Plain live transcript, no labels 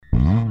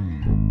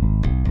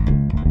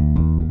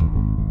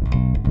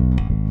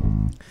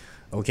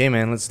Okay,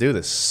 man, let's do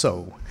this.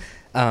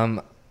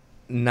 Um,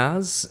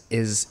 Nas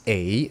is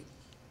a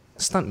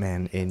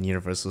stuntman in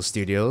Universal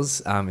Studios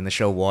in the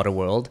show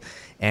Waterworld,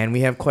 and we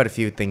have quite a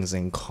few things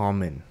in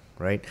common,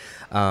 right?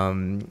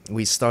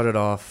 We started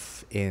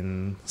off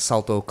in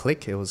Salto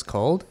Click, it was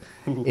called.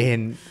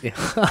 In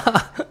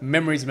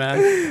Memories,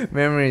 man.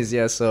 Memories,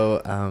 yeah.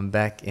 So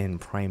back in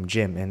Prime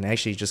Gym, and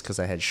actually just because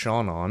I had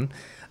Sean on,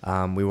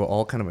 we were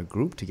all kind of a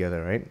group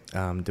together,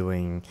 right?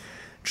 Doing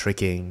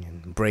tricking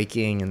and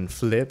breaking and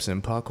flips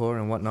and parkour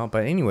and whatnot.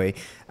 But anyway,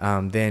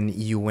 then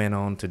you went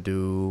on to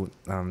do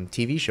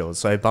TV shows.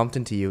 So I bumped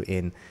into you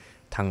in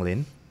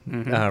Tanglin.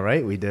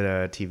 Right, we did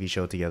a TV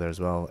show together as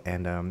well,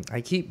 and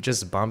I keep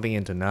just bumping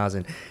into Nas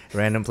in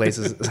random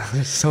places.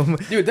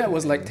 Dude, that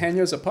was like 10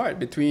 years apart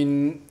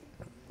between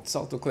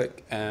Salto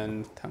Click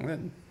and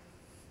Tanglin.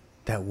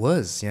 That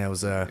was, yeah, it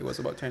was It was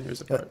about 10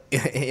 years apart.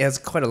 it's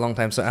quite a long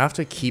time. So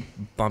after keeping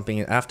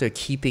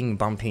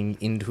bumping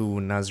into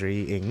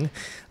Nazri Ing,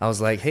 I was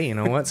like, hey, you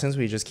know what? Since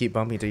we just keep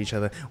bumping into each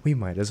other, we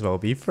might as well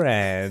be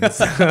friends.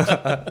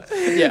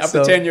 Yeah,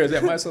 after 10 years,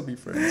 that might as well be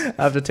friends.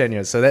 After 10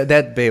 years. So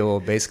that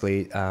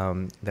basically,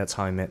 that's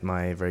how I met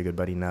my very good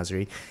buddy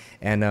Nazri.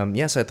 And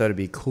yes, I thought it'd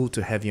be cool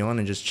to have you on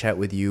and just chat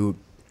with you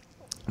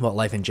about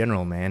life in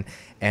general, man.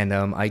 And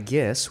I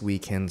guess we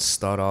can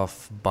start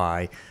off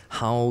by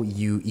how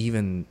you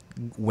even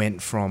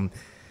went from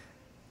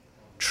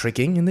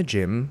tricking in the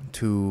gym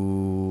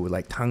to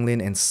like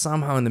Tanglin and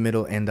somehow in the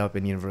middle end up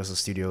in Universal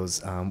Studios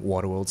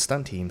Waterworld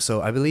stunt team.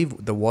 So I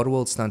believe the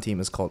Waterworld stunt team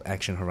is called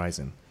Action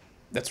Horizon.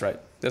 That's right.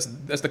 That's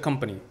the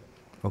company.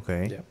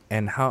 Okay. Yeah.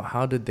 And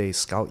how did they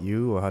scout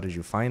you, or how did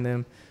you find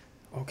them?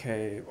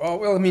 Okay.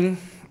 Well, I mean,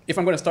 if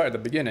I'm going to start at the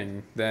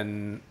beginning,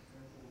 then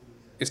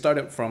it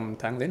started from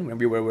Tanglin when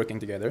we were working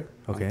together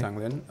Okay. on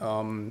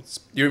Tanglin.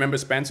 Do you remember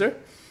Spencer?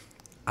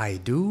 I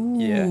do.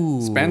 Yeah.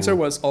 Spencer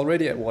was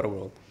already at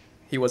Waterworld.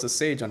 He was a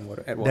sage at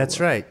Waterworld. That's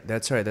right.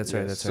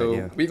 So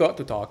Yeah. we got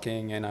to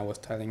talking, and I was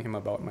telling him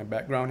about my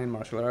background in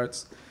martial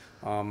arts,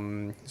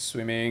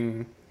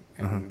 swimming,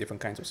 and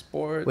different kinds of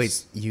sports.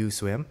 Wait, you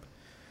swim?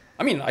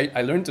 I mean,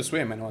 I learned to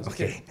swim when I was a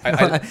kid.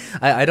 Okay.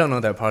 I don't know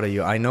that part of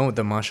you. I know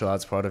the martial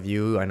arts part of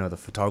you. I know the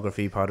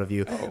photography part of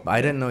you. But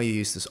I didn't know you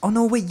used to... Oh,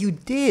 no, wait, you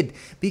did.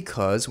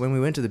 Because when we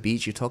went to the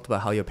beach, you talked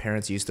about how your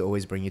parents used to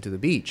always bring you to the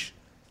beach.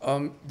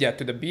 Yeah,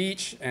 to the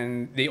beach,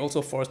 and they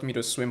also forced me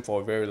to swim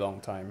for a very long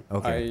time.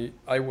 Okay.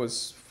 I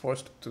was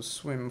forced to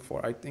swim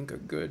for, I think, a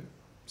good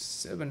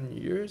 7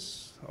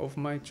 years of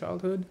my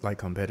childhood. Like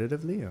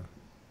competitively? Or?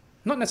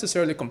 Not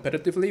necessarily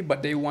competitively,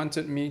 but they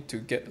wanted me to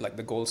get like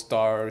the gold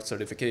star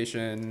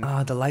certification.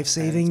 Ah, the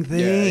life-saving And- thing.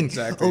 yeah,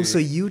 exactly. Oh, so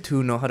you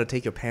two know how to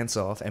take your pants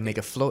off and make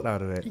a float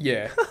out of it.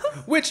 Yeah,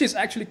 which is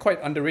actually quite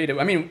underrated.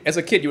 I mean, as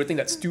a kid, you would think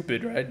that's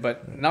stupid, right?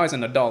 But now as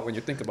an adult, when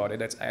you think about it,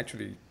 that's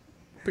actually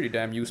pretty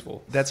damn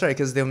useful. That's right,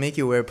 because they'll make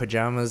you wear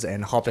pajamas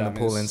and hop in the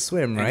pool and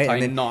swim, right? And tie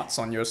And then, knots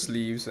on your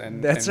sleeves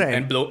and That's right.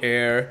 and blow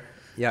air.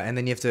 yeah, and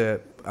then you have to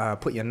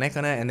put your neck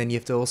on it, and then you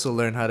have to also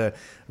learn how to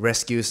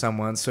rescue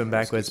someone, swim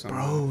backwards.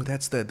 Bro,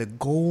 that's the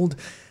gold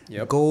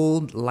Yep.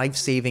 gold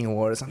life-saving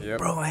award. It's like, Yep.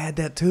 bro, I had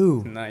that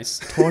too. Nice.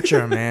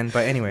 Torture, man.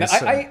 But anyway, Now,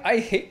 so,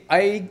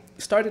 I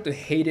started to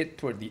hate it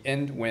toward the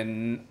end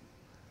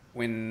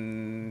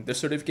when the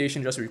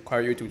certification just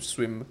required you to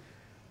swim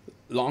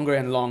longer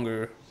and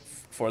longer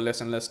for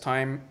less and less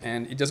time,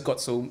 and it just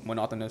got so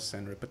monotonous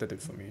and repetitive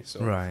for me.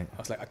 So Right. I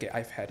was like, okay,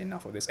 I've had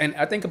enough of this. And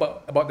I think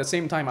about the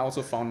same time I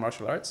also found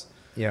martial arts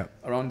yeah,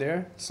 around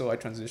there, so I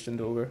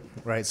transitioned over.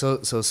 right. So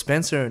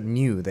Spencer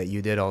knew that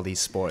you did all these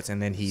sports,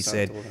 and then he So I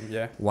said, told him,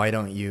 yeah. why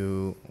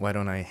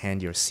don't I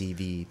hand your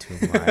CV to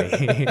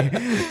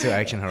my to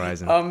Action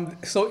Horizon?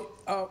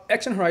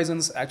 Action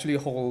Horizons actually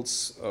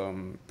holds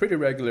pretty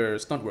regular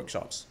stunt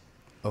workshops.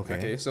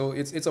 Okay. So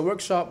it's a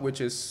workshop which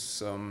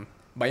is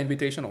by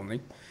invitation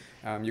only.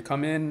 You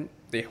come in,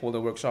 they hold a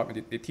workshop,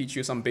 and they teach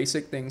you some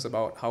basic things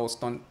about how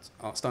stunt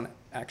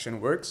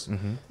action works.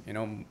 Mm-hmm. You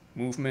know,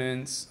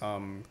 movements,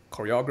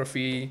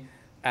 choreography,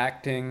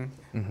 acting,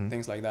 Mm-hmm.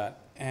 things like that.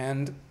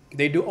 And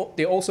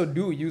they also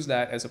do use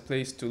that as a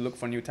place to look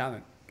for new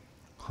talent.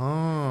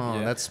 Oh,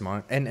 Yeah. that's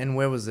smart. And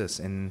where was this?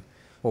 In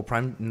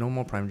Prime? No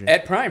more Prime Gym.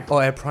 At Prime. Oh,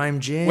 at Prime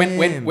Gym.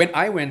 When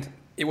I went,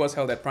 it was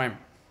held at Prime.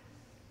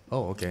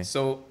 Oh, okay.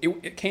 So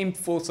it came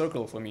full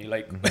circle for me,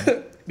 like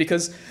Mm-hmm.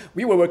 because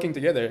we were working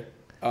together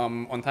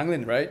on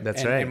Tanglin, right?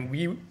 That's and, right. And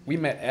we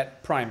met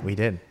at Prime, We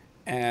did.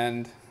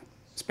 and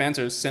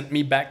Spencer sent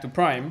me back to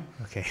Prime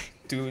Okay.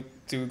 to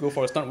go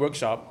for a stunt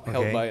workshop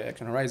held Okay. by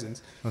Action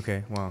Horizons,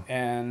 Okay. Wow.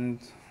 and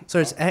So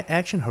it's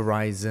Action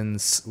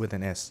Horizons with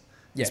an S.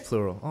 Yes. It's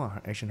plural. Oh,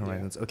 Action Yeah.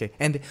 Horizons. Okay.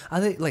 And are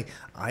they like?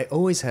 I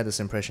always had this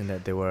impression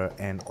that they were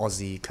an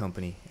Aussie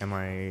company. Am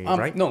I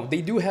right? No,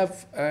 they do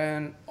have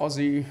an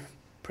Aussie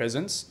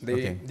presence.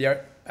 Okay. They are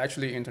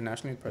actually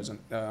internationally present.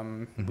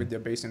 With their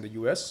base in the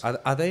U.S.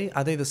 Are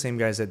they the same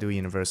guys that do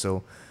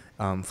Universal,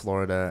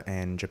 Florida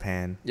and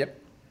Japan? Yep.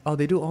 Oh,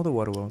 they do all the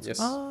water worlds. Yes.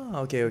 Oh,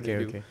 okay. They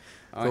do. Okay.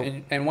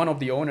 Cool. And one of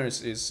the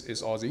owners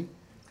is Aussie.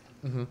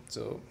 Mm-hmm.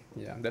 So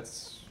yeah,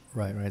 that's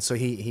Right. So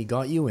he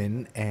got you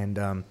in, and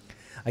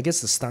I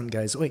guess the stunt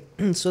guys. Wait,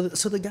 so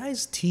the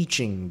guys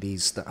teaching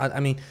these. I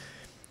mean,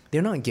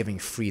 they're not giving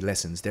free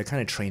lessons. They're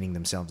kind of training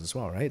themselves as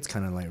well, right? It's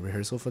kind of like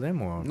rehearsal for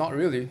them, or Not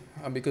really,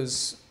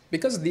 because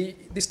the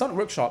stunt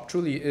workshop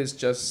truly is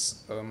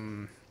just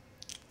an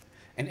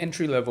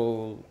entry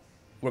level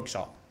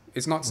workshop.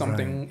 It's not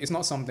something. Right. It's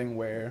not something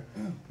where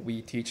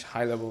we teach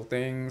high level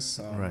things,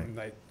 Right.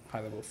 like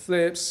high level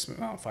flips,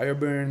 fire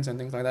burns, and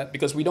things like that.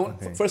 Because we don't.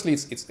 Okay. Firstly,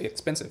 it's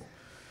expensive.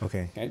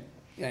 Okay. Okay,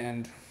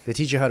 and They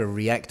teach you how to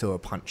react to a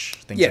punch,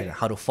 things Yeah. like that,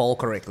 how to fall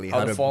correctly,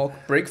 how to fall,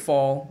 break,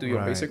 fall, do your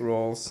Right. basic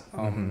rolls,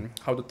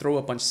 how to throw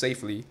a punch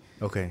safely,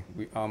 Okay.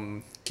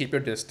 keep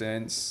your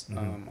distance,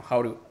 Mhm.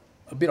 how to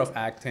a bit of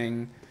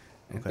acting,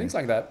 and Okay. things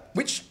like that,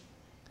 which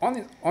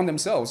on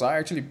themselves are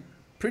actually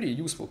pretty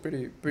useful,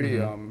 pretty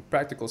Mhm.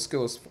 practical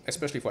skills,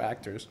 especially for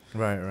actors.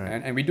 Right,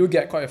 right. And we do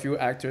get quite a few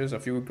actors, a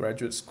few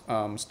graduate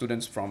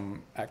students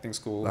from acting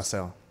schools.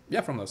 LaSalle. Yeah,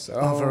 from LaSalle.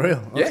 Oh, for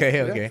real? Yeah, Okay,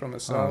 yeah, okay. from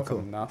LaSalle, Oh, cool.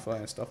 from NAFA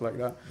and stuff like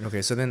that.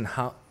 Okay, so then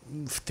how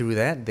through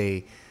that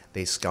they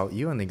scout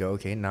you and they go,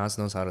 okay, Nas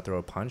knows how to throw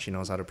a punch. He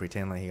knows how to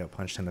pretend like he got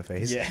punched in the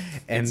face. Yeah,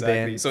 and exactly.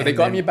 then So they and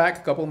got then- me back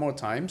a couple more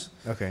times,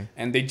 Okay.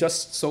 and they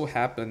just so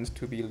happened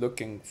to be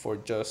looking for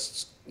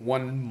just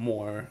one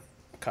more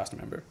cast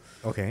member.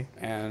 Okay.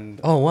 And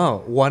Oh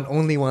wow,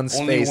 only one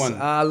Only space. one.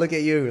 Ah, look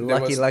at you, there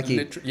lucky, was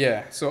lucky.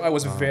 yeah, so I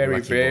was Oh, very,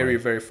 lucky very,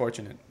 boy. very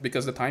fortunate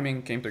because the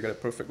timing came together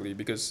perfectly.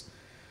 Because,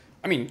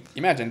 I mean,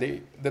 imagine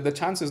the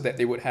chances that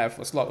they would have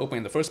a slot open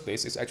in the first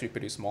place is actually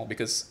pretty small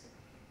because,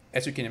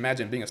 as you can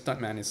imagine, being a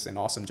stuntman is an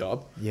awesome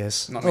job.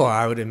 Yes. Not Oh, many-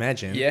 I would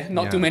imagine. Yeah,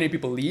 not too many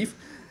people leave.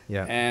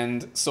 Yeah.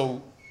 And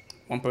so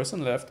one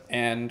person left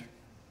and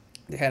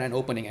they had an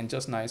opening, and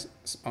just nice,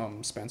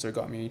 Spencer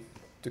got me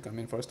to come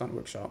in for a stunt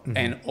workshop. Mhm.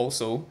 And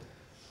also,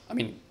 I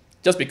mean,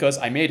 just because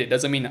I made it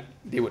doesn't mean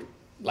they would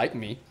like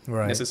me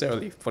Right.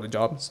 necessarily for the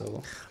job. So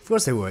Of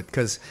course they would,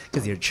 because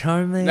you're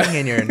charming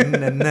and you're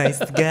a nice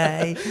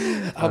guy.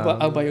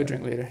 I'll buy you a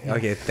drink later. Yeah.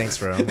 Okay, thanks,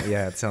 bro.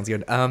 Yeah, it sounds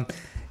good.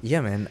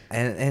 Yeah, man,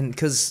 and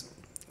because,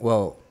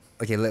 well,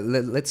 okay,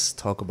 let's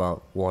talk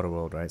about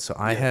Waterworld, right? So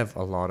I Yeah. have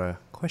a lot of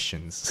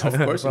questions Of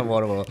course from you do.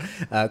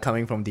 Waterworld,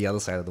 coming from the other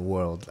side of the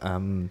world.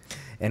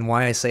 And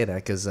why I say that,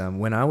 because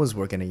when I was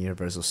working at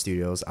Universal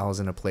Studios, I was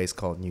in a place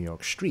called New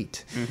York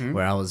Street, Mhm.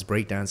 where I was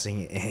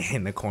breakdancing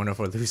in the corner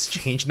for loose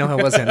change. No, I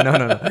wasn't.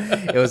 No.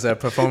 It was a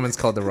performance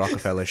called the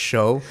Rockefeller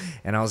Show,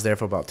 and I was there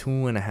for about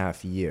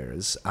 2.5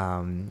 years.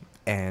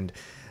 And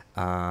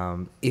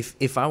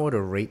if I were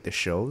to rate the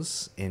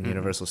shows in Mhm.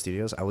 Universal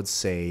Studios, I would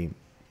say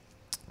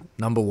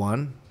number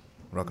 1,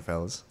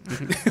 Rockefellers.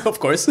 Of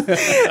course.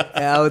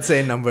 I would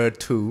say number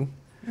 2.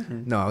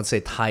 No, I would say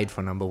tied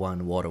for number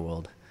 1,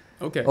 Waterworld.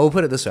 Okay. Oh,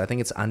 put it this way, I think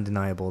it's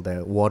undeniable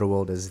that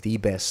Waterworld is the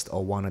best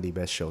or one of the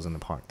best shows in the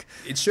park.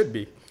 It should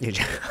be.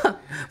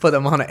 For the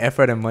amount of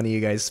effort and money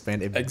you guys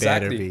spend, it better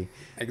Exactly. be.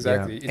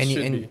 Exactly. Yeah. It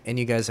should be. And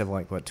you guys have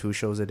like what, 2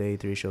 shows a day,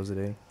 3 shows a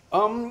day?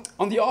 On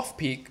the off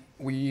peak,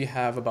 we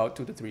have about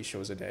 2 to 3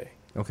 shows a day.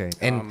 Okay.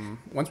 And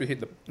Once we hit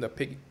the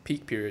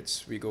peak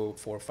periods, we go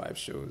 4 or 5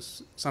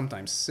 shows,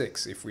 sometimes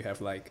 6 if we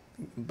have like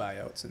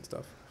buyouts and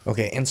stuff.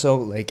 okay, and so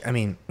like I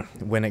mean,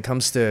 when it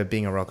comes to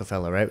being a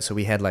Rockefeller, right? So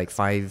we had like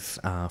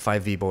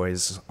five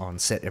V-boys on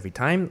set every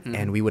time, Mhm.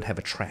 and we would have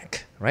a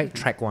track, right?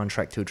 Mhm. Track 1,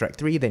 track 2, track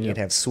 3. Then Yep. you'd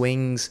have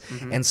swings,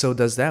 Mhm. and so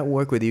does that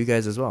work with you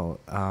guys as well?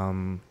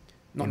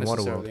 Not in Waterworld?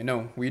 necessarily.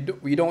 No,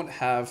 we don't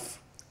have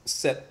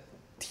set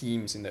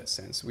teams in that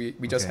sense. We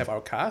just Okay. have our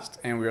cast,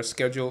 and we are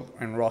scheduled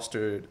and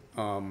rostered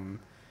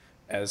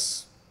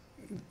as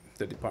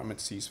the department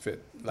sees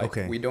fit. Like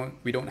Okay. we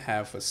don't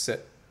have a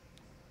set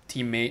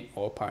teammate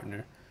or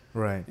partner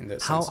Right. in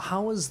that How sense.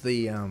 how was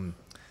the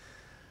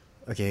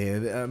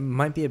okay,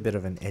 might be a bit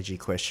of an edgy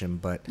question,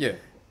 but Yeah.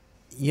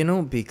 you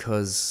know,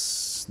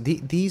 because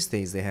these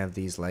days they have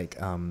these like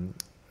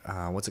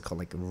what's it called,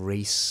 like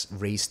race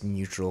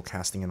neutral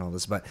casting and all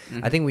this, but I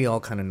Mhm. think we all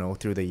kind of know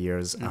through the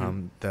years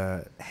Mhm.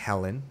 the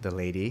Helen, the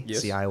lady. Yes.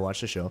 See, I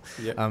watched the show.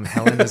 Yeah.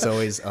 Helen is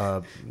always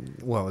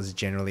is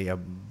generally a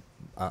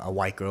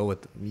white girl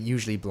with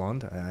usually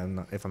blonde.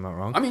 If I'm not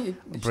wrong. I mean,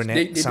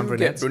 Brunette- they some do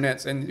brunettes? get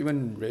brunettes and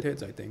even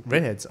redheads, I think.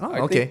 Redheads. Oh, I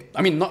okay. think-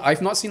 I mean,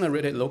 I've not seen a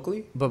redhead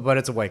locally. But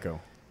it's a white girl.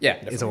 Yeah,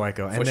 It's a definitely, white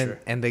girl, for and then sure.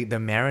 and the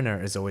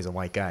mariner is always a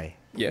white guy,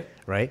 Yeah.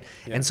 right?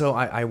 Yeah. And so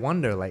I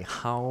wonder, like,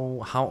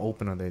 how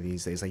open are they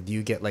these days? Like, do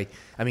you get like,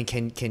 I mean,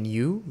 can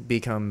you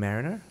become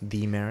mariner,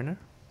 the mariner?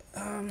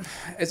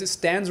 As it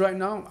stands right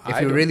now, If I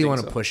you don't really think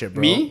want to so. push it,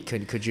 bro, Me?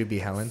 could you be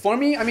Helen? For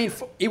me, I mean,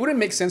 it wouldn't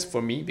make sense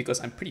for me because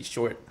I'm pretty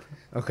short,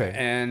 Okay,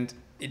 and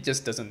it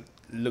just doesn't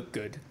look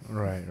good,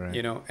 right.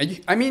 you know.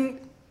 And I mean,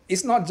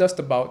 it's not just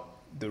about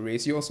the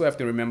race. You also have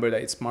to remember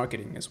that it's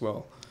marketing as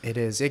well. It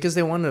is because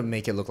they want to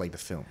make it look like the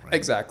film, right?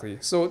 Exactly.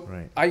 So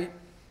Right.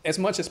 as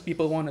much as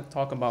people want to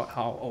talk about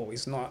how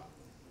it's not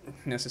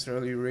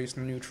necessarily race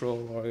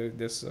neutral or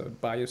there's a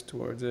bias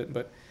towards it,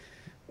 but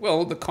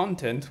well, the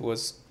content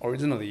was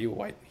originally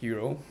white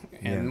hero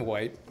and Yeah.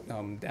 white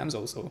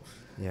damsel, so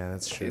Yeah,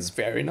 that's true. it's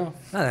fair enough.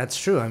 No, that's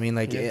true. I mean,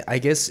 like, Yeah. I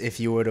guess if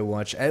you were to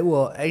watch,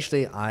 well,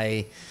 actually,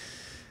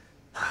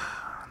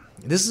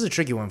 This is a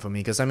tricky one for me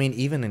because I mean,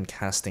 even in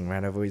casting,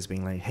 right? I've always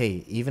been like,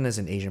 hey, even as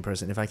an Asian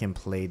person, if I can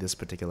play this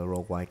particular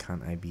role, why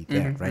can't I be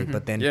that, right?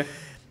 Yeah.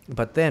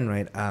 But then,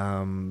 right?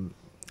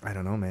 I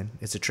don't know, man.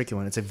 It's a tricky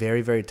one. It's a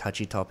very, very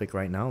touchy topic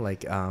right now.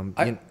 Like,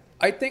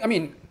 I think, I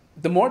mean,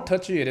 the more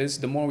touchy it is,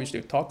 the more we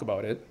should talk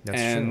about it. That's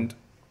and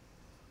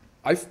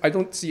true. I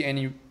don't see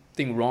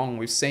anything wrong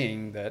with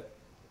saying that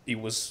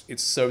it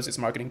serves its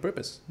marketing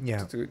purpose.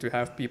 Yeah. To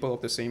have people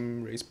of the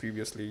same race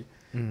previously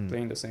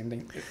playing the same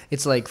thing.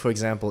 It's like, for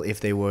example, if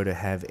they were to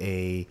have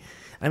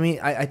I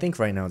mean, I think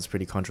right now it's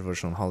pretty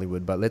controversial in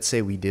Hollywood, but let's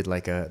say we did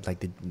like a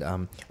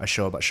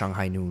show about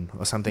Shanghai Noon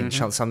or something,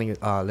 something.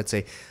 Let's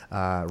say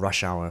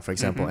Rush Hour, for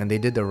example, and they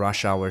did the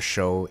Rush Hour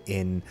show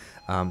in.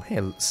 Hey,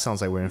 it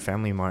sounds like we're in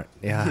Family Mart,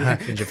 yeah,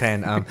 in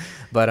Japan.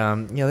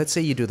 Let's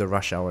say you do the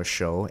Rush Hour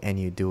show and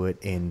you do it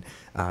in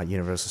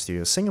Universal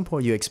Studios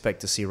Singapore. You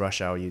expect to see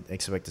Rush Hour. You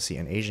expect to see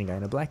an Asian guy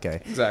and a black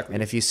guy. Exactly.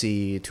 And if you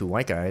see two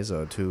white guys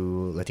or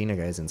two Latino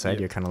guys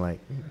inside, you're kind of like.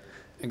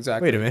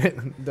 Exactly. Wait a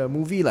minute, the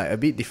movie like a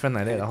bit different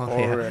like that.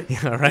 Correct.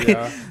 Yeah, right.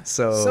 Yeah.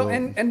 So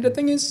and the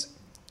thing is,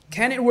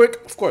 can it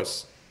work? Of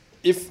course,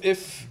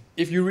 if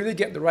you really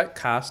get the right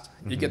cast,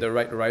 you get the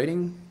right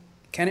writing,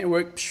 can it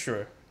work?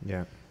 Sure.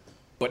 Yeah.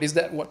 But is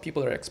that what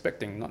people are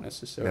expecting? Not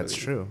necessarily.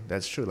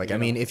 That's true. Like, I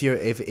mean,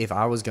 if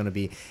I was gonna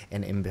be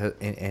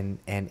an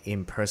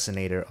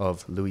impersonator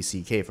of Louis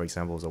C.K., for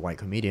example, as a white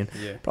comedian,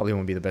 probably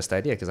won't be the best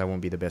idea because I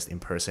won't be the best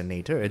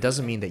impersonator. It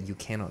doesn't mean that you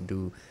cannot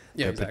do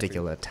a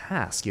particular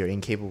task. You're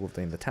incapable of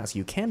doing the task.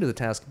 You can do the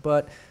task,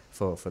 but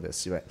for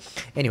this, right?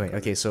 Anyway,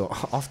 okay. So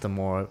off the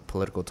more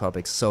political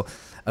topics. So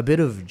a bit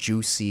of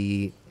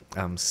juicy.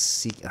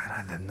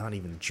 Not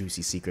even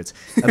juicy secrets,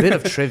 a bit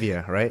of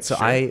trivia, right? So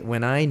Sure.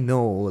 when I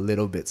know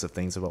little bits of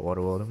things about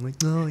Waterworld, I'm like,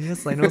 oh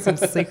yes, I know some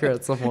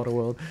secrets of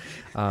Waterworld.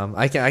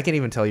 I can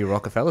even tell you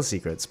Rockefeller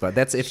secrets, but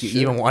that's if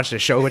you even watch the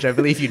show, which I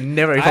believe you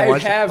never even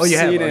watched. Oh, you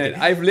have seen it.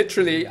 Okay. I've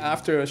literally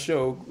after a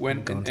show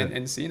went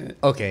and seen it.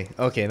 Okay.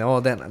 No,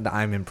 well, then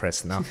I'm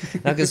impressed now.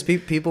 Because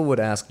people would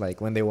ask, like,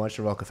 when they watch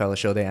the Rockefeller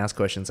show, they ask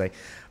questions like,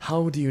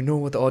 how do you know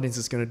what the audience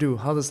is going to do?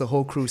 How does the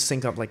whole crew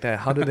sync up like that?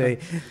 How do they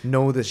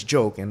know this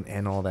joke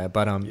and all that?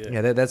 But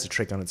that's a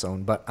trick on its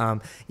own. But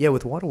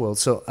with Waterworld,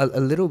 so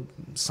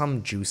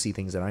some juicy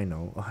things that I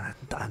know.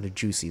 The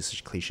juicy is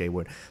such a cliche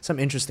word. Some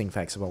interesting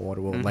facts about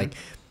Waterworld, like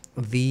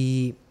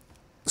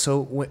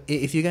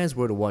if you guys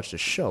were to watch the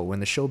show, when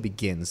the show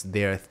begins,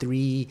 there are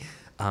three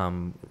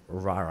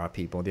rara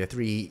people. There are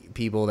three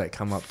people that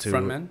come up to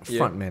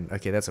frontmen.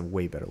 Okay, that's a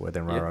way better word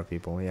than rara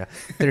people. Yeah,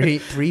 three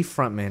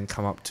frontmen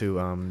come up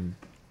to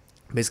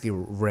basically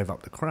rev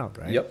up the crowd,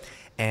 right? Yep.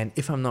 And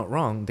if I'm not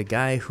wrong, the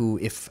guy who,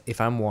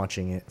 if I'm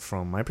watching it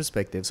from my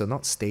perspective, so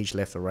not stage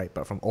left or right,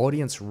 but from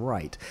audience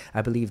right,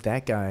 I believe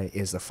that guy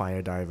is the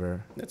fire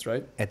diver. That's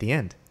right. At the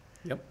end.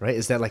 Yep. Right?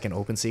 Is that like an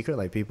open secret?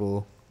 Like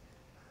people.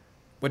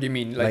 What do you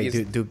mean? Like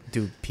do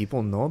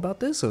people know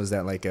about this, or is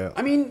that like a?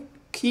 I mean,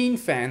 keen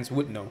fans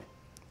would know.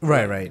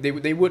 Right.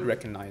 They would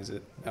recognize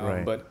it.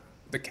 Right. But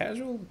the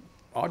casual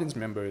audience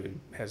member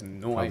has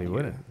no Probably idea.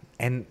 Wouldn't.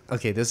 And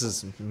okay,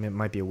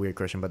 might be a weird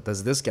question, but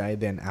does this guy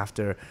then,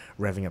 after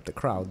revving up the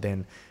crowd,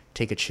 then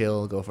take a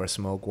chill, go for a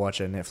smoke, watch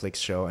a Netflix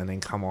show, and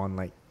then come on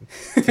like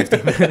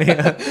 15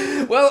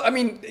 minutes? Well, I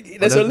mean,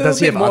 there's a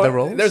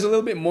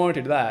little bit more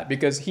to that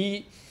because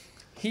he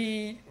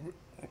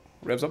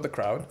revs up the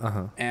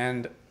crowd,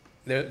 and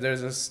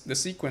there's the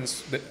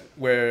sequence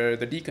where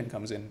the deacon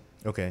comes in.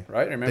 Okay.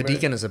 Right. Remember, the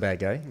deacon is a bad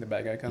guy. The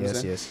bad guy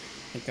comes in. Yes.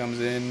 He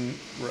comes in,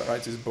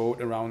 rides his boat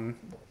around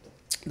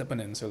the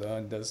peninsula,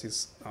 and does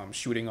his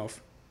shooting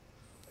of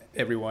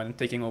everyone,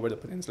 taking over the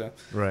peninsula.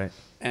 Right.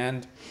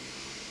 And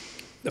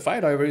the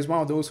fire diver is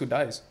one of those who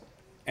dies,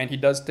 and he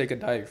does take a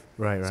dive.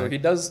 Right. So he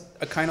does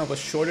a kind of a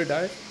shorter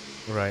dive.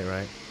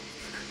 Right.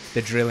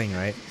 The drilling,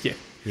 right? Yeah.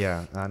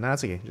 Yeah. No,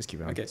 that's okay. Just keep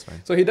going. Okay. It's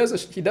fine. So he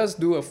does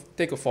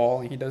take a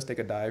fall, and he does take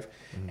a dive,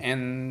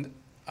 and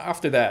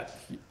after that,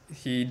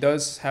 he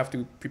does have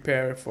to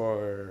prepare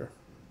for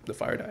the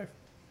fire dive.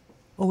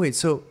 Oh wait.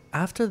 So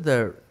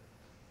after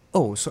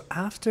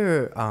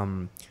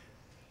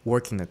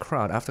working the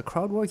crowd, after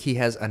crowd work, he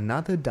has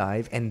another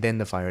dive and then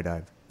the fire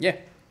dive. Yeah.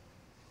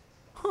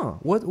 Huh.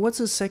 What's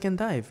his second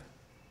dive?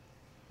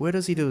 Where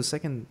does he do his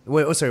second?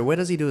 Where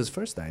does he do his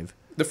first dive?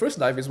 The first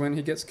dive is when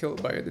he gets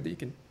killed by the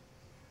deacon.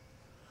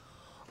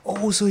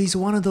 Oh, so he's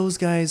one of those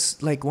guys,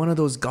 like one of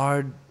those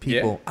guard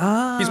people. Yeah.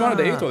 Ah. He's one of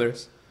the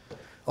ATOLers.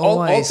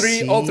 All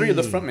three of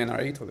the frontmen are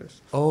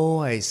ATOLers. Oh,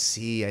 I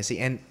see.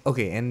 And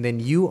okay, and then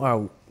you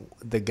are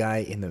the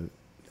guy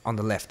on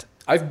the left.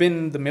 I've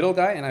been the middle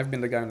guy and I've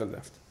been the guy on the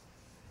left.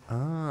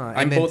 Ah.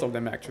 I'm both of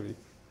them actually.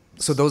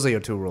 So those are your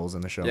two roles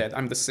in the show. Yeah,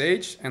 I'm the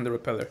sage and the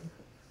repeller.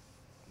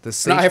 The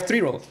sage. No, I have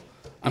three roles.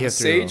 I'm the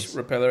sage,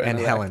 repeller, and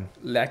Helen.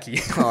 Lackey.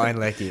 Oh, and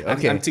Lackey.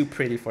 Okay. I'm too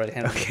pretty for it.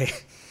 Okay.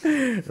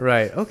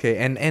 Right. Okay.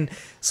 And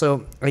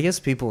so I guess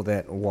people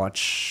that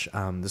watch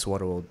this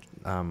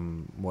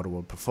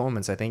Waterworld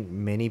performance, I think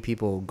many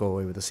people go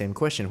away with the same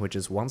question, which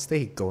is once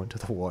they go into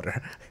the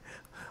water,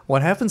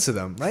 what happens to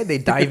them, right? They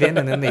dive in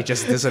and then they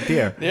just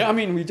disappear. Yeah, I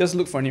mean, we just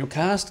look for a new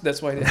cast.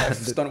 That's why they have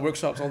stunt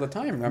workshops all the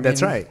time.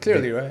 That's right.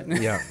 Clearly, right?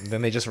 Yeah.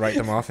 Then they just write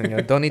them off and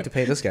don't need to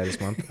pay this guy this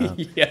month.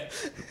 Yeah.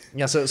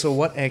 Yeah. So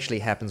what actually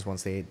happens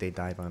once they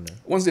dive under?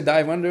 Once they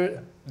dive under,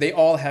 they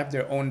all have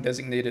their own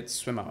designated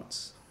swim outs.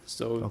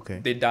 So Okay.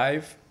 they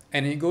dive,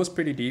 and it goes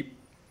pretty deep,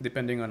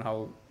 depending on how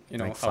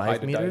Like how high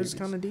 5 the meters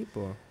dive kind of deep,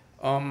 or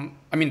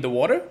I mean, the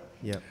water.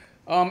 yeah.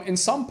 In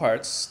some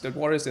parts, the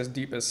water is as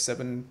deep as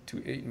 7 to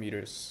 8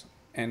 meters,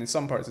 and in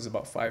some parts, it's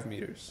about 5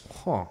 meters.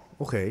 Huh.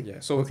 Okay. Yeah,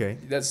 so Okay.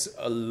 that's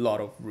a lot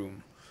of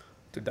room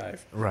to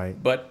dive. Right.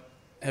 But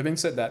having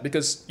said that,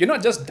 because you're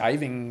not just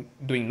diving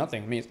doing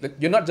nothing, I mean,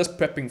 you're not just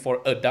prepping for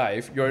a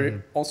dive, you're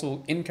also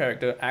in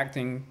character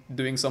acting,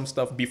 doing some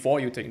stuff before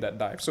you take that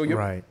dive. So you're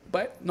Right.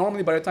 but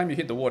normally by the time you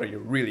hit the water,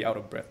 you're really out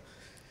of breath.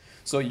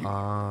 So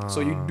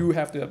you do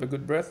have to have a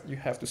good breath. You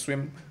have to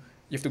swim.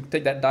 You have to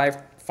take that dive,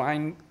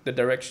 find the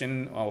direction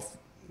of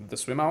the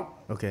swim out,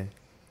 Okay.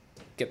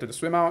 get to the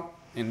swim out,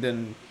 and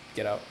then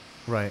get out.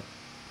 Right.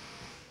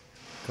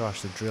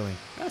 Gosh, the drilling.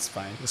 That's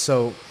fine.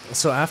 So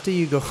after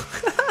you go.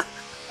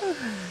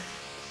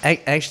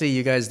 Actually,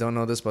 you guys don't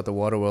know this, but the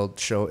Waterworld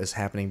show is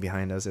happening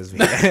behind us as we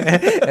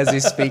as we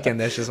speak, and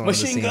that's just one of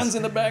the Machine scenes. guns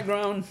in the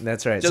background.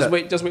 That's right. Just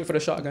wait for the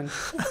shotgun.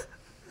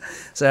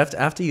 So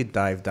after you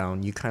dive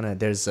down, you kind of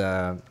there's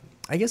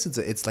I guess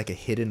it's like a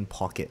hidden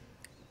pocket,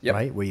 Yep.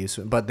 right, where you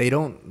swim. But they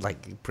don't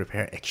like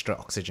prepare extra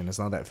oxygen. It's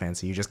not that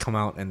fancy. You just come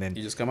out and then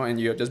You just come out and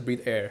you just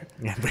breathe air.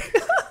 yeah,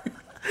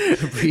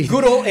 breathe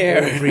Good old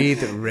air.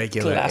 breathe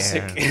regular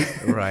Classic. air,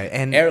 right?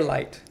 And Air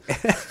light.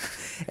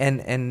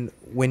 and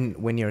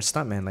when you're a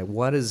stuntman, like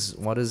what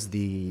is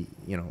the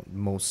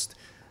most,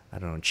 I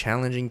don't know,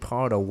 challenging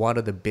part, or what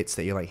are the bits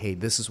that you're like, hey,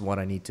 this is what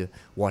I need to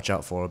watch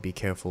out for or be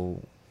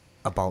careful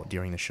about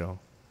during the show?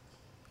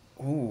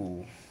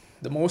 Ooh,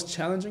 the most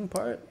challenging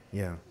part?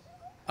 Yeah.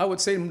 I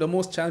would say the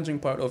most challenging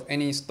part of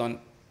any stunt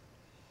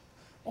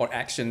or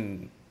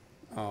action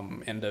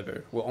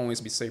endeavor will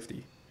always be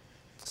safety.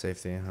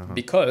 Safety. Uh-huh.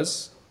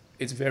 Because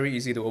it's very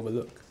easy to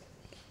overlook.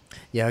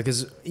 Yeah,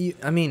 because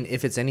I mean,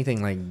 if it's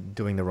anything like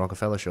doing the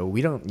Rockefeller show,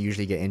 we don't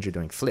usually get injured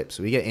doing flips.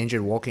 We get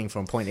injured walking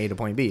from point A to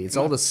point B. It's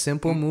all the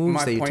simple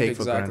moves that you take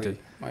for granted.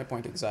 My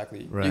point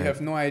exactly. Right. You have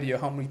no idea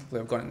how many people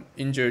have gotten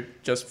injured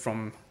just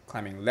from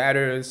climbing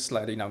ladders,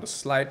 sliding down the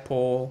slide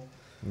pole.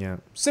 Yeah.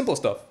 Simple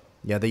stuff.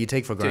 Yeah, that you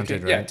take for granted,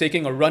 Taking, right? yeah,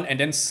 taking a run and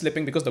then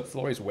slipping because the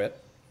floor is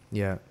wet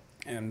Yeah.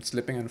 and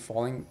slipping and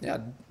falling. Yeah,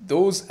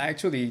 those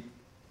actually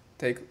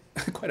take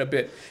quite a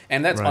bit.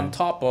 And that's on Right.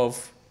 top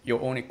of your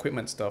own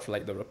equipment stuff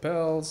like the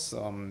rappels,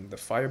 the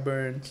fire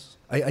burns.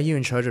 Are you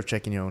in charge of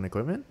checking your own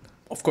equipment?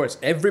 Of course,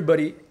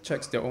 everybody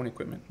checks their own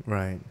equipment.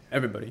 Right.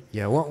 Everybody.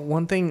 Yeah.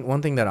 One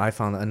thing that I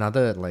found,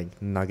 another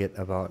like nugget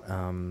about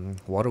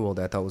Waterworld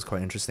that I thought was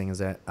quite interesting, is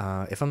that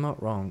if I'm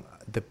not wrong,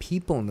 the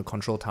people in the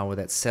control tower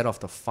that set off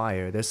the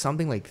fire, there's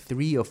something like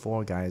 3 or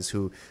 4 guys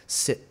who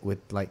sit with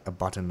like a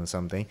button or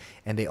something,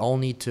 and they all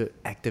need to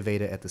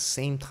activate it at the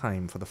same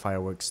time for the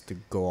fireworks to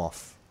go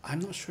off. I'm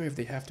not sure if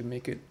they have to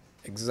make it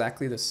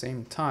exactly the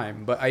same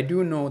time, but I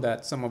do know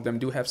that some of them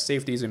do have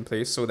safeties in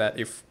place so that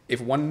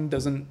if one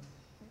doesn't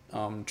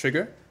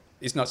trigger,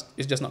 it's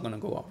just not going to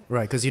go off.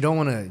 Right, because you don't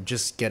want to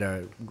just get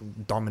a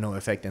domino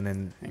effect and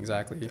then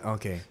Exactly.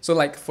 okay. So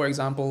like for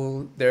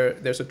example,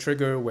 there's a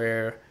trigger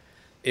where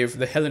if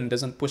the Helen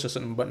doesn't push a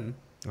certain button,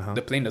 Uh-huh.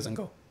 the plane doesn't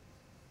go.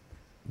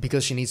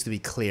 Because she needs to be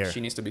clear. She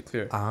needs to be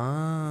clear.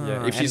 Ah.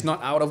 Yeah. If she's not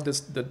out of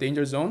the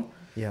danger zone,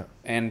 Yeah.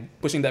 and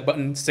pushing that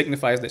button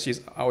signifies that she's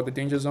out of the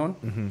danger zone,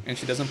 Mm-hmm. and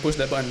she doesn't push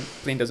that button,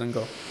 plane doesn't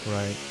go.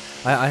 Right.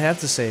 I have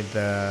to say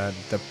the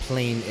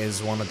plane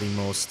is one of the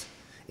most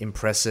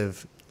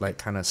impressive, like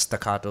kind of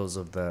staccatos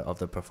of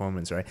the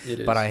performance, right? It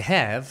is. But I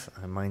have,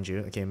 mind you,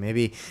 okay,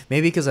 maybe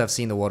because I've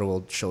seen the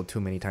Waterworld show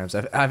too many times.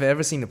 I've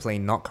ever seen the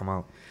plane not come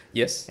out,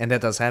 Yes. and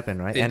that does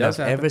happen, right? It And does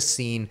I've happen. ever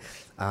seen,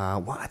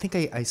 I think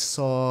I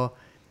saw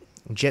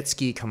jet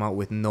ski come out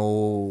with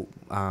no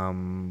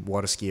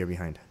water skier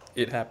behind.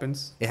 It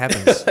happens. It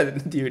happens.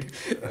 Dude.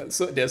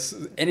 So there's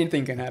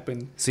anything can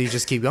happen. So you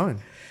just keep going.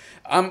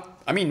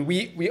 I mean,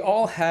 we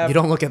all have. You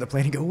don't look at the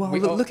plane and go, "Wow, We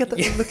all- look at the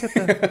look at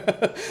the."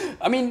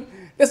 I mean,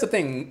 that's the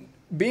thing.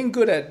 Being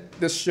good at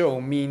this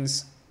show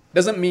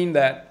doesn't mean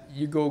that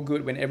you go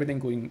good when everything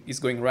is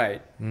going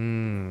right.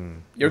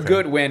 You're Okay.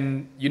 good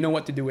when you know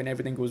what to do when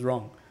everything goes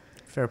wrong.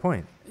 Fair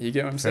point. You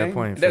get what I'm Fair saying?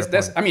 point, That's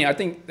fair point. I mean, I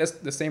think that's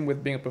the same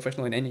with being a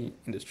professional in any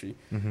industry.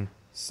 Mm-hmm.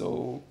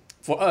 So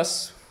for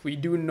us, we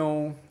do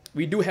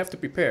have to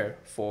prepare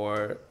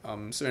for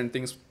certain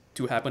things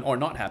to happen or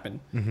not happen,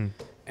 Mm-hmm.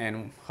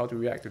 and how to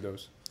react to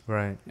those.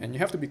 Right. And you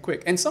have to be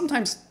quick. And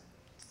sometimes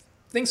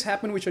things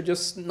happen which are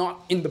just not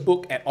in the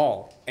book at all,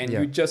 and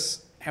Yeah. you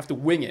just have to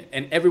wing it.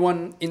 And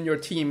everyone in your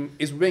team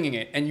is winging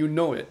it, and you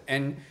know it,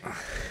 and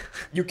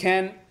you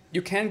can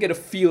get a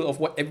feel of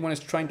what everyone is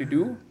trying to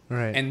do,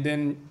 Right. and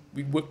then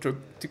we work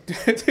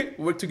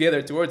work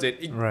together towards it.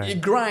 Right.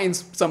 It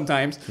grinds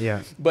sometimes,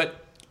 Yeah.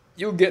 but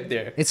you'll get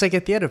there. It's like a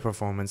theater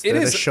performance. It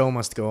The is- show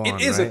must go on.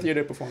 It is right? a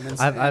theater performance.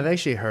 I've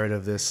actually heard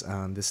of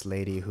this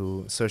lady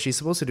who, so she's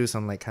supposed to do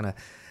some like kind of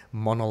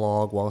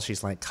monologue while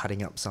she's like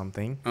cutting up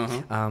something,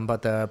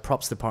 but the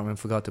props department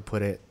forgot to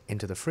put it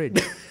into the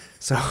fridge.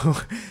 So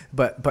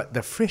but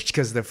the fridge,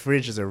 because the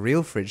fridge is a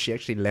real fridge, she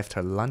actually left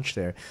her lunch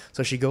there.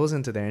 So she goes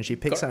into there and she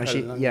picks Got up, her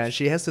and lunch.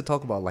 she has to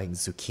talk about like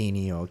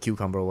zucchini or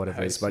cucumber or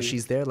whatever I it is, but see.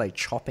 she's there like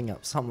chopping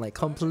up some like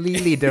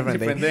completely different,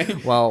 Different thing thing.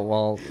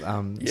 while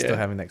still Yeah.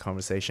 having that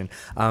conversation.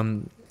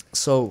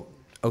 So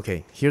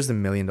okay, here's the $1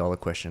 million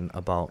question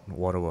about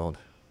Waterworld.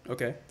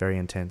 Okay. Very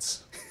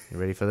intense. You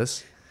ready for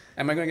this?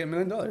 Am I gonna get $1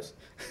 million?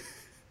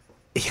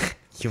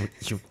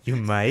 You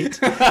might.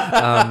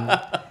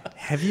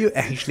 Have you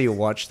actually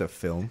watched the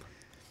film?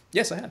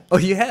 Yes, I have. Oh,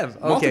 you have.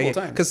 Multiple Okay,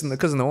 times.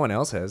 because no one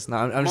else has. No,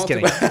 I'm just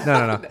kidding. Multiple-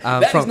 No.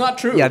 That is not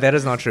true. Yeah, that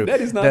is not true. That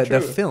is not the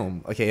true.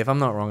 film. Okay, if I'm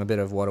not wrong, a bit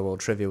of Waterworld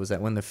trivia was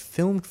that when the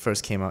film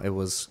first came out, it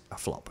was a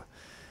flop,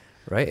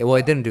 right? Well,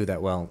 it didn't do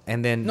that well,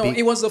 and then No,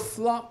 it was a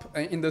flop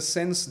in the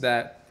sense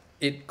that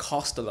it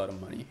cost a lot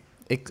of money.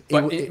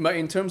 but But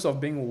in terms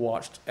of being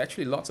watched,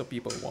 actually, lots of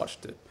people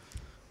watched it.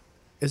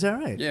 is that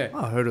right? Yeah.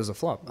 Oh, I heard it was a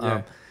flop.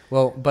 Yeah.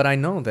 Well, but I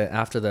know that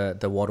after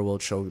the Waterworld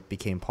show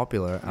became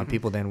popular,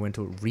 people then went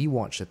to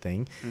rewatch the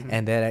thing,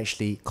 and that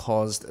actually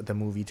caused the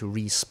movie to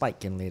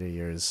re-spike in later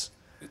years.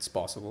 It's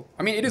possible.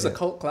 I mean, it is a Yeah.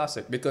 cult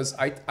classic because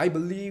I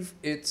believe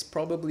it's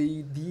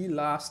probably the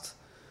last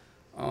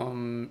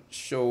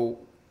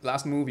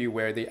last movie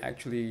where they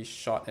actually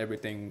shot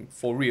everything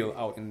for real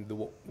out in the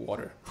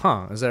water.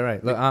 Huh? Is that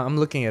right? Look, I'm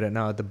looking at it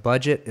now. The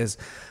budget is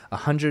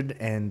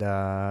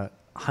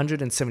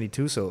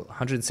 172, so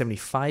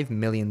 $175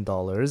 million.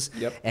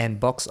 Yep. And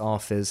box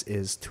office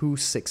is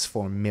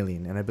 264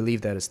 million, and I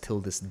believe that is till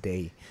this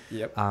day.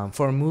 Yep.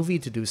 For a movie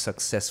to do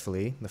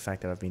successfully, the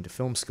fact that I've been to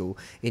film school,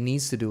 it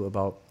needs to do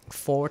about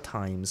 4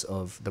 times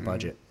of the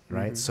budget,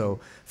 right? So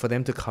for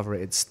them to cover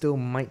it, it still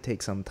might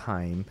take some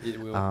time. It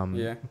will.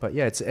 Yeah. But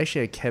yeah, it's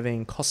actually a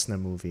Kevin Costner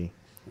movie,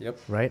 Yep.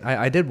 right?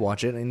 I did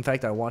watch it. In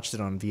fact, I watched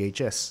it on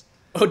VHS.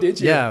 Oh,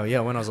 did you? Yeah,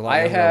 when I was a lot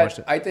younger, I watched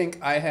it. I think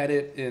I had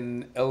it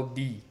in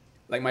LD.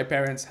 Like my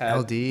parents had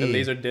LD. the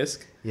laser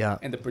disc Yeah.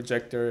 and the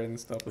projector and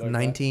stuff like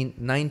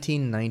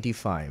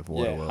 1995 that.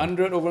 Yeah,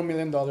 Waterworld. $100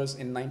 million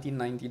in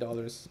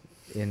 $1990.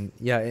 In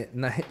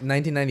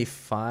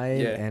 1995,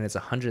 Yeah. and it's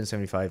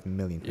 175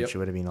 million, which Yep.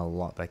 would have been a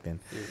lot back then.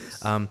 It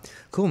was-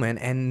 Cool, man.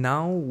 And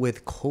now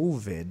with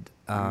COVID,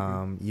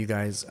 you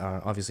guys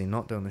are obviously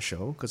not doing the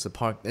show because the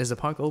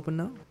park open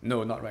now?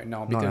 no, not right now.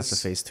 Not Because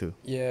after phase 2.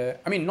 Yeah,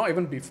 I mean, not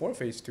even before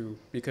phase 2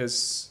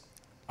 because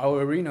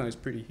our arena is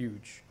pretty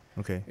huge.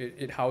 Okay.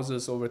 It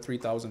houses over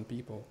 3,000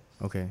 people,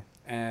 Okay.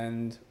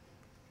 and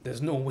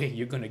there's no way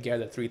you're gonna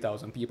gather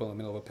 3,000 people in the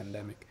middle of a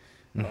pandemic.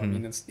 I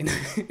mean, it's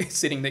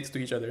sitting next to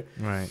each other,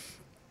 Right.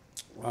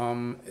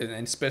 and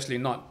especially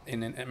not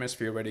in an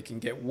atmosphere where they can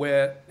get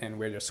wet and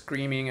where they're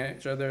screaming at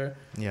each other.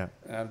 Yeah.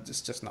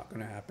 It's just not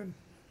gonna happen.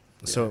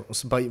 So,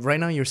 but right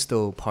now you're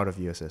still part of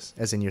USS,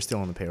 as in you're still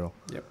on the payroll.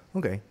 Yep.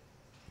 Okay.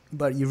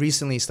 But you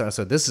recently started,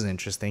 so this is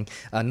interesting.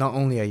 Not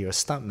only are you a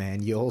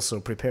stuntman, you also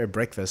prepare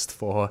breakfast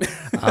for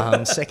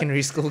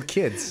secondary school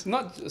kids.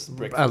 Not just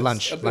breakfast.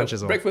 Lunch. A bit Lunch of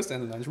as well. Breakfast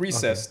and lunch.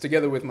 Recess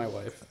together with my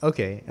wife.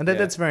 Okay, and Yeah,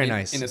 that's very in-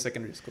 nice. In a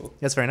secondary school.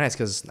 That's very nice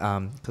because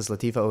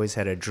Latifah always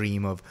had a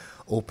dream of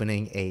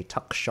opening a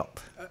tuck shop.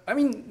 I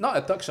mean, not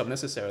a tuck shop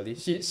necessarily.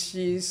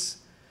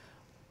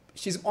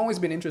 She's always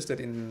been interested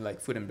in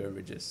like food and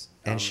beverages,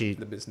 And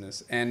the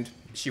business, and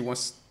she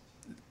was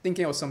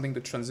thinking of something to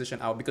transition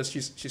out because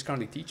she's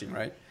currently teaching,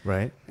 right?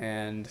 Right.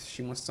 And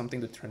she wants something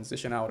to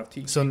transition out of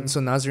teaching. So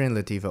Nazri and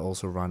Latifah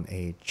also run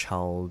a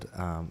child,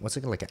 what's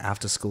it called, like an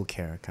after school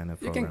care kind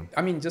of you program. can,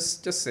 I mean,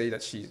 just say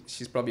that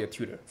she's probably a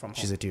tutor from home.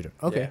 She's a tutor.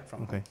 Okay. Yeah,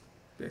 from okay. home,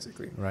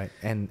 basically. Right.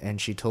 And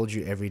she told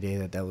you every day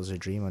that was her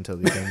dream until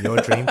it became your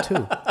dream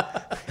too.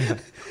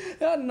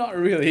 Not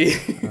really.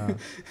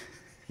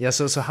 Yeah.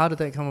 So how did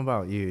that come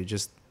about? You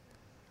just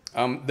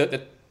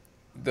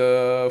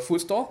The food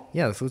stall.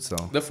 yeah, the food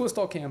stall. The food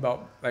stall came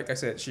about, like I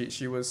said,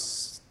 she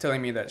was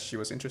telling me that she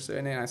was interested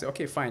in it, and I said,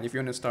 okay, fine, if you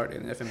want to start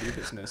an F&B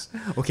business.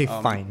 Okay,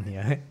 fine.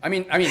 Yeah. I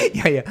mean,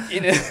 Yeah.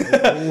 in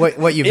a,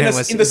 What you In meant a-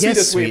 was in the yes,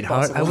 sweetest way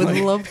sweetheart. I possible.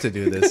 would love to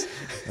do this.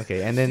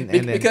 Okay, and then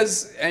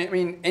because I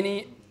mean,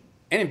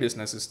 any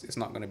business is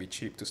not going to be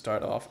cheap to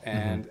start off,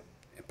 and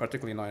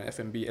particularly not in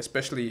F&B,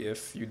 especially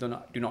if you do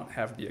not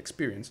have the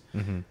experience.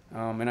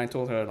 And I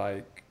told her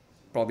like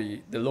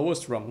probably the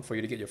lowest rung for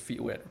you to get your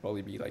feet wet would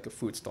probably be like a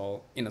food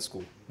stall in a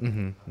school.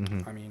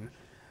 I mean,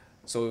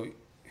 so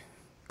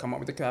come up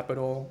with the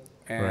capital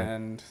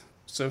and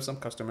serve some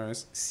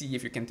customers, see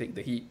if you can take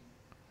the heat.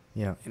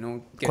 yeah, You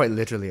know, quite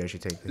literally, I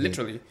should take. the heat.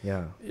 literally.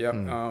 Yeah. Yeah.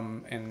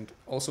 And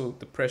also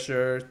the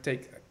pressure,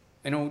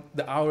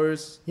 the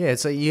hours. Yeah,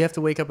 it's like you have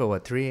to wake up at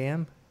what, 3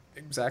 a.m.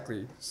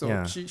 Exactly. So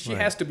Yeah, she right.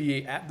 has to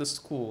be at the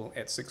school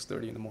at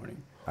 6:30 in the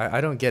morning.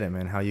 I don't get it,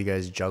 man. How you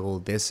guys juggle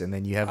this and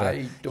then you have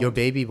I don't- your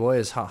baby boy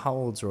is how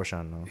old's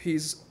Roshan now?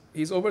 He's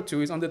He's over 2.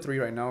 He's under 3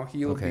 right now.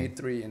 He'll Okay. be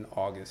 3 in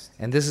August.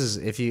 And this is,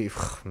 if you,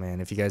 man,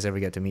 if you guys ever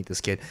get to meet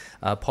this kid,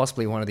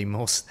 possibly one of the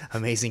most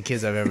amazing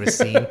kids I've ever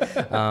seen.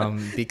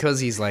 Because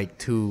he's like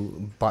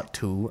 2.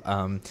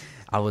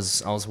 I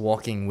was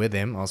walking with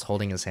him. I was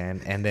holding his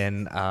hand, and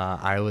then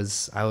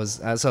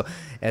so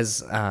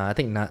as I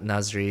think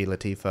Nazri,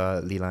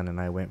 Latifa, Leland, and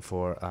I went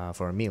for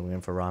a meal. We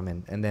went for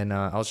ramen, and then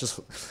I was just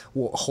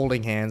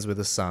holding hands with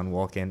the son,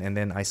 walking, and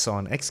then I saw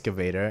an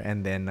excavator,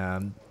 and then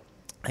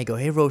I go,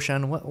 "Hey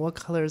Roshan, what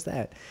color is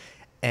that?"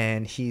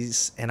 And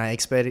I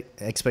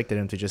expected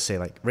him to just say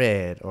like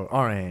red or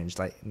orange,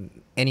 like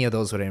any of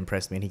those would have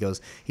impressed me. And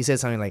he said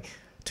something like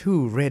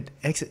 2 red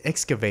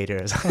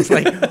excavators. I was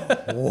like,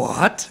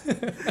 what?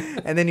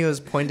 And then he was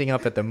pointing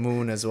up at the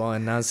moon as well.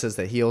 And Naz says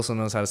that he also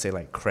knows how to say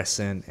like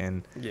crescent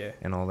and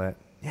all that.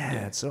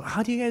 Yeah. So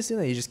how do you guys do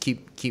that? You just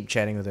keep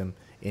chatting with him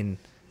in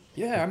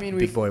I mean,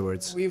 big boy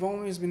words. We've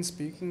always been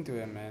speaking to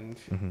him,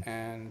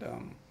 and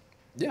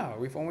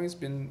we've always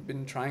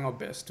been trying our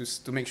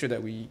best to make sure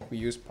that we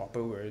use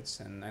proper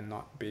words and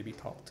not baby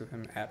talk to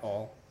him at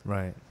all.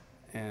 Right.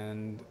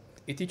 And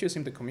it teaches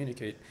him to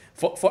communicate.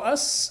 For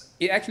us,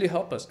 it actually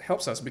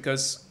helps us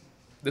because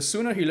the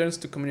sooner he learns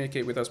to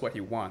communicate with us what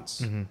he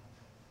wants,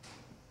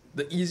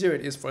 the easier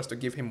it is for us to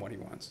give him what he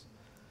wants.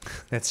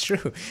 That's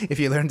true. If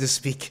you learn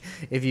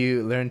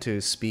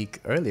to speak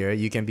earlier,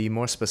 you can be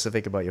more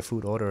specific about your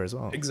food order as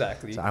well.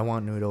 Exactly. So I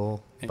want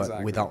noodle,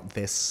 but without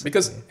this.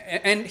 Because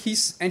and he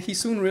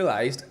soon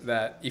realized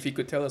that if he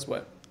could tell us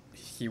what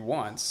he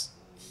wants,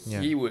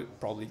 he would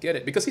probably get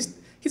it. Because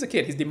he's a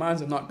kid. His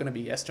demands are not going to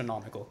be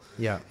astronomical.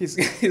 Yeah.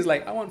 He's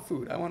like, I want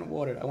food. I want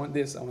water. I want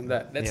this. I want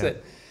that. That's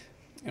it.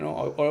 You know,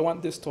 or I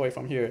want this toy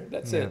from here.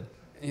 That's it.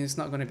 It's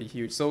not going to be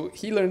huge. So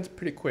he learned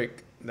pretty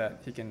quick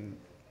that he can,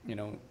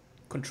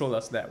 control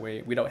us that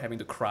way without having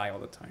to cry all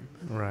the time.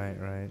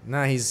 Right.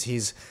 Nah,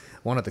 he's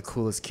one of the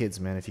coolest kids,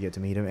 man. If you get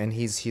to meet him, and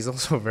he's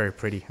also very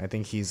pretty. I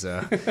think he's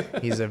a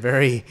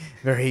very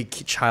very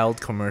child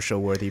commercial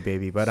worthy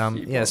baby. But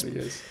yes,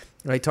 is.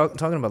 Like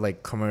talking about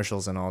like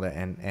commercials and all that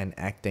and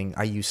acting.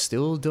 Are you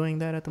still doing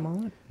that at the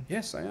moment?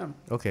 Yes, I am.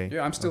 Okay.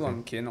 Yeah, I'm still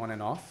on Kin on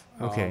and off.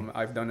 Okay.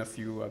 I've done a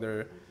few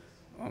other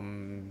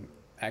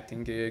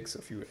acting gigs,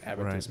 a few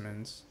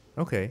advertisements.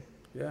 Right. Okay.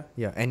 Yeah.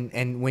 Yeah,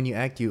 and when you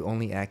act, you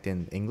only act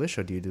in English,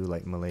 or do you do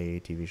like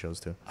Malay TV shows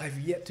too? I've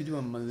yet to do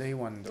a Malay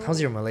one though.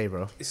 How's your Malay,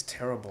 bro? It's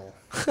terrible.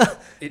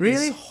 It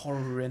Really? is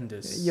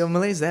horrendous. Your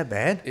Malay's that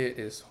bad? It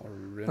is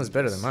horrendous. Well, it's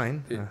better than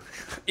mine.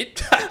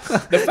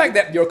 The fact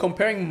that you're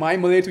comparing my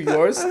Malay to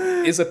yours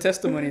is a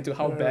testimony to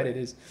how bad it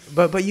is.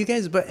 But you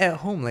guys, at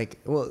home, like,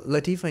 well,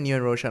 Latifah and you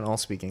and Roshan all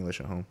speak English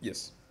at home.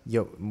 Yes.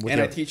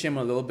 I teach him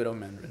a little bit of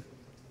Mandarin.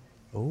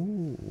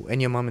 Oh, and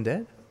your mom and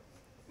dad?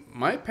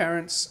 My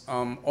parents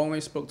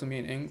only spoke to me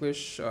in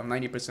English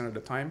 90% of the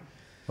time.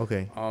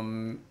 Okay.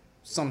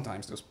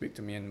 Sometimes they'll speak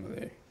to me in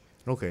Malay.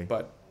 Okay.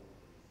 But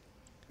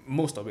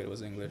most of it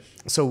was English.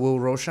 So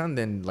will Roshan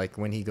then, like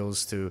when he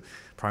goes to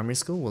primary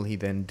school, will he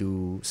then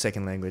do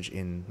second language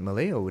in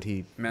Malay, or would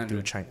he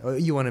Mandarin. do Chinese? Oh,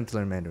 you want him to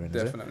learn Mandarin,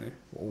 Definitely. Is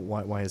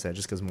it? Why is that?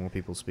 Just because more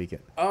people speak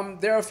it?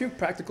 There are a few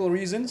practical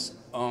reasons.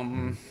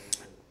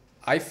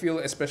 I feel,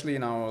 especially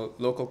in our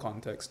local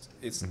context,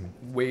 it's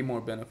way more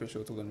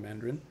beneficial to learn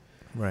Mandarin.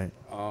 Right.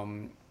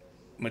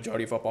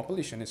 Majority of our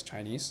population is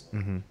Chinese.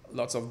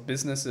 Lots of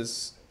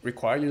businesses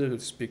require you to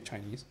speak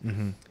Chinese.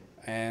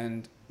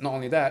 And not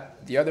only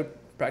that, the other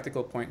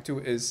practical point too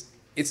is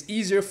it's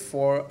easier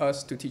for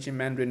us to teach in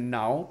Mandarin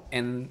now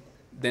and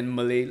then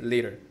Malay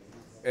later,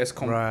 as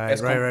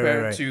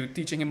compared to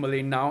teaching him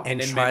Malay now and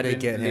then try Mandarin to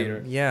get later.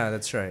 him. Yeah,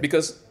 that's right.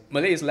 Because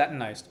Malay is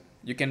Latinized.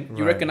 You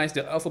recognize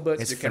the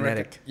alphabets. It's you can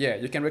phonetic.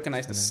 You can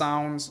recognize the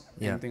sounds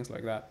and things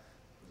like that.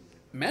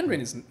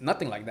 Mandarin is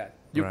nothing like that.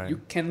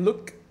 You can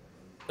look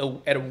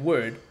at a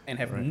word and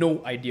have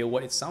no idea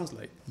what it sounds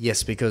like.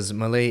 Yes, because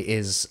Malay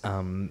is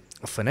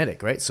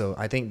phonetic, right? So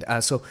I think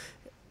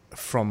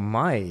from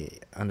my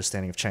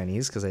understanding of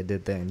Chinese, because I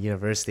did that in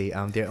university,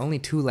 there are only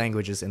 2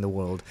 languages in the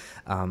world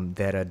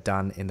that are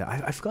done in the.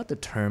 I forgot the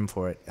term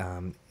for it.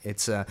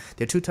 There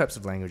are 2 types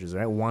of languages,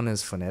 right? One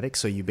is phonetic,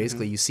 so you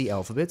basically you see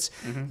alphabets,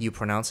 you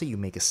pronounce it, you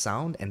make a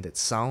sound, and that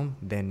sound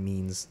then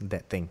means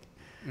that thing.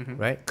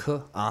 Right? K,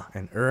 a,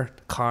 and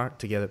car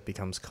together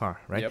becomes car,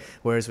 right? Yep.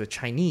 Whereas with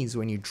Chinese,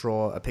 when you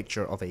draw a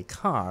picture of a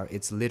car,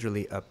 it's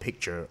literally a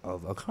picture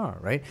of a car,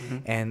 right?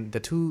 And the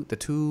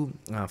two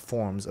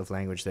forms of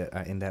language that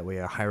are in that way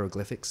are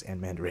hieroglyphics and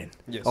Mandarin.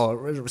 Yes.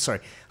 Oh, sorry,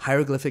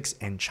 hieroglyphics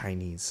and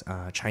Chinese.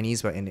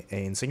 Chinese, but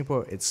in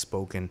Singapore, it's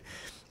spoken.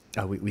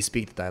 We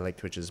speak the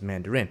dialect, which is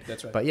Mandarin.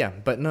 That's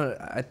right. But no,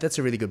 that's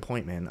a really good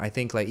point, man. I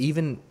think like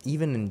even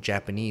in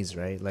Japanese,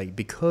 right? Like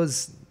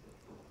because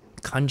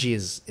kanji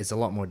is a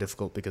lot more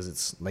difficult because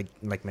it's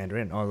like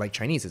Mandarin, or like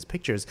Chinese, it's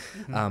pictures.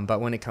 But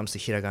when it comes to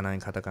hiragana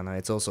and katakana,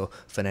 it's also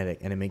phonetic,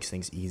 and it makes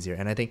things easier.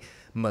 And I think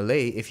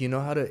Malay, if you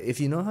know how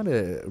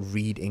to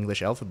read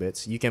English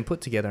alphabets, you can put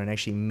together and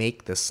actually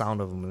make the sound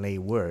of a Malay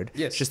word.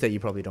 Yes. It's just that you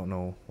probably don't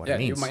know what it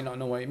means. You might not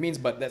know what it means,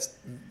 but that's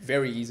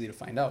very easy to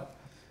find out.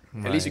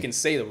 At least you can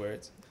say the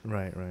words.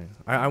 Right, right.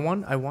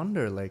 I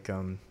wonder, like,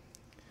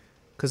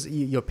 because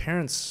your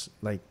parents,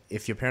 like,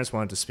 if your parents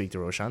wanted to speak to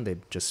Roshan,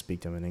 they'd just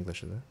speak to him in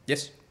English, is it?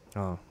 Yes.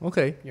 Oh,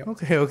 okay, Yep.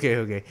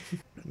 okay.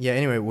 Yeah.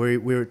 Anyway, we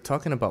were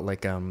talking about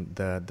like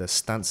the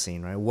stunt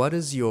scene, right? What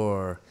is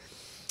your,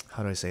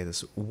 how do I say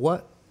this?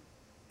 What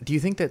do you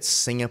think that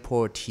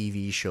Singapore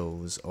TV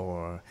shows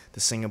or the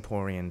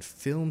Singaporean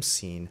film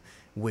scene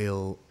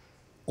will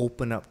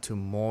open up to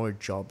more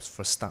jobs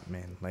for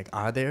stuntmen? Like,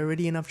 are there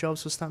already enough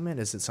jobs for stuntmen?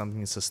 Is it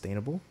something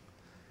sustainable?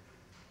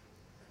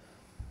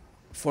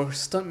 For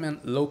stuntmen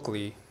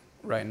locally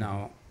right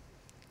now,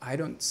 I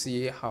don't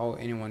see how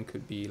anyone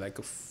could be like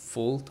a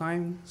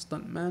full-time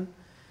stuntman.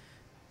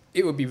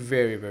 It would be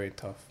very, very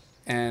tough.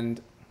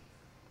 And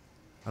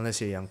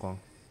Unless you're Yang Guang.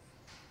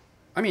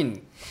 I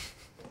mean,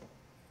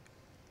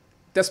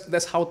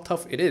 that's how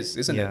tough it is,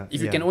 isn't Yeah, it?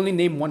 If you yeah. can only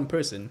name one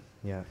person,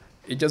 Yeah,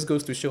 it just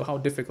goes to show how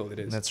difficult it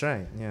is. that's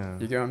right. Yeah.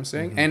 You get what I'm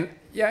saying? Mhm. And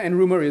yeah, and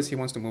rumor is he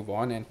wants to move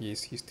on, and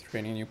he's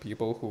training new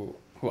people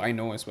who I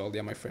know as well.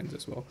 They're my friends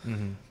as well.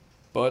 Mm-hmm.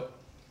 But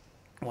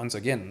once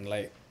again,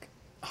 like,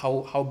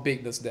 how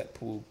big does that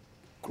pool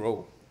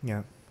grow?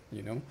 Yeah.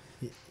 You know?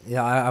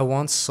 Yeah, I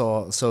once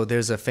saw. So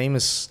there's a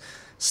famous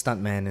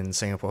stuntman in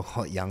Singapore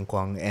called Yang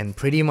Guang, and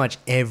pretty much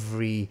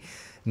every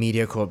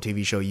MediaCorp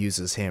TV show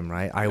uses him,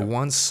 right? I Yeah.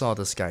 once saw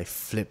this guy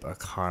flip a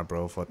car,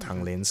 bro, for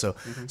Tang Lin. So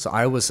Mhm. so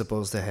I was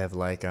supposed to have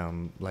like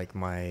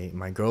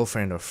my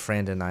girlfriend or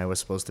friend and I were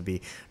supposed to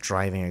be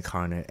driving a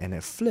car and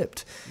it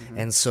flipped, Mhm.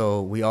 and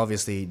so we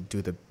obviously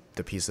do the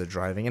piece of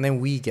driving, and then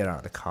we get out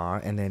of the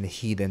car, and then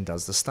he then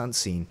does the stunt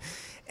scene.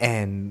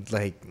 And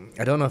like,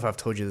 I don't know if I've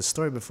told you this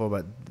story before,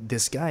 but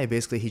this guy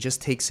basically, he just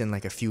takes in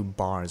like a few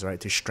bars, right,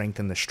 to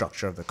strengthen the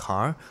structure of the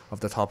car, of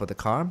the top of the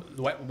car.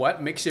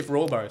 What makeshift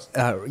roll bars?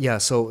 Yeah,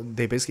 so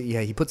they basically, yeah,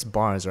 he puts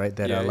bars, right,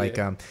 that Yeah, are like,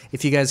 yeah.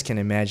 if you guys can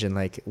imagine,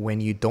 like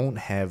when you don't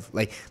have,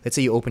 like, let's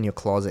say you open your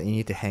closet and you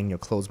need to hang your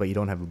clothes, but you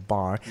don't have a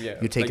bar. Yeah,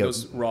 You take like a,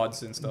 those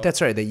rods and stuff.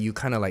 that's right, that you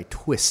kind of like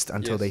twist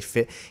until Yes. they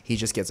fit. He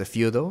just gets a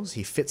few of those.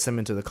 He fits them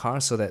into the car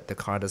so that the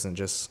car doesn't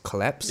just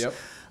collapse. Yep.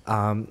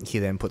 He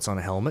then puts on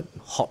a helmet,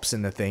 hops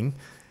in the thing,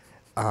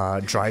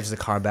 drives the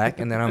car back,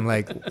 and then I'm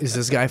like, is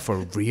this guy for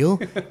real?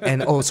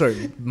 And oh,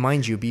 sorry,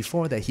 mind you,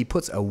 before that, he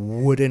puts a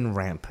wooden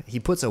ramp. He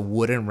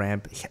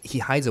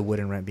hides a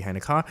wooden ramp behind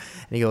the car,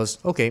 and he goes,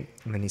 okay.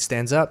 And then he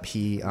stands up.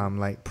 He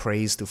like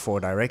prays to 4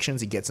 directions.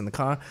 He gets in the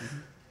car,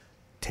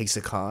 takes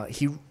the car.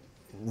 He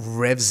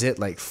revs it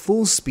like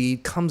full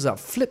speed, comes up,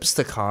 flips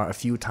the car a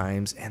few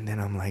times, and then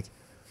I'm like,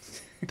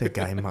 the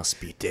guy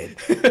must be dead.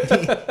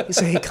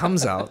 So he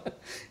comes out.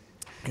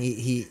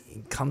 He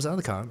comes out of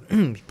the car,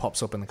 he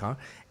pops open the car,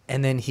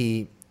 and then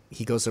he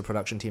goes to the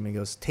production team and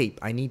goes, tape,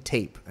 I need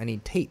tape.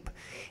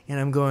 And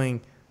I'm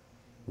going,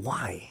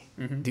 why?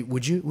 Mhm.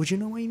 Would you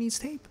know why he needs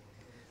tape?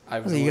 I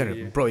have I was no like,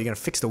 idea. you're gonna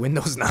fix the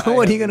windows now. I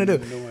What are you have gonna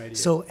do? no idea.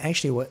 So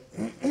actually,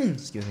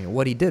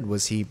 what he did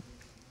was he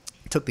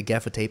took the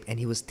gaffer tape and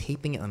he was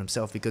taping it on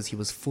himself because he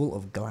was full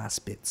of glass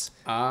bits.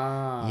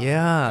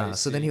 Yeah. I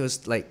So then see. he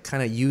was like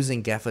kind of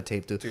using gaffer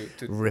tape to To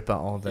rip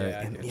out all the. Yeah,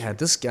 I and get yeah, you.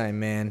 this guy,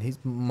 man, he's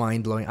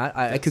mind blowing.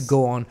 I could That's-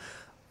 go on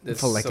That's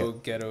for like so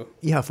ghetto.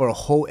 for a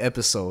whole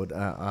episode,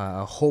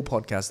 a whole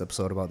podcast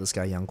episode about this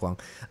guy Yang Guang.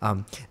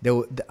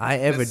 I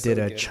ever That's so did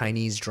a ghetto.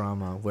 Chinese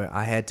drama where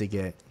I had to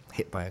get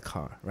hit by a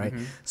car, right?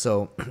 Mhm.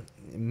 So,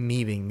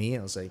 me being me,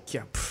 I was like,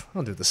 yeah,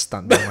 I'll do the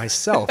stunt by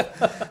myself.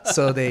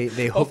 So they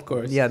hooked,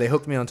 course. they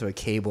hooked me onto a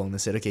cable and they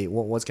said, okay,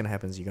 what's gonna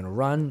happen is you're gonna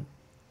run,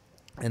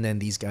 and then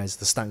these guys,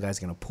 the stunt guy's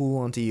gonna pull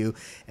onto you,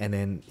 and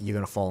then you're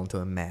gonna fall into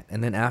a mat,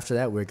 and then after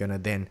that we're gonna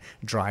then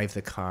drive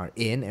the car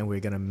in, and we're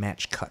gonna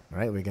match cut,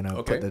 right? We're gonna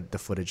Okay. put the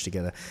footage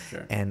together.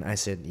 Sure. And I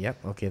said, yep,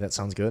 okay, that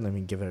sounds good. Let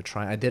me give it a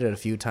try. I did it a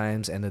few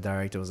times, and the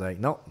director was like,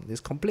 no, this is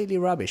completely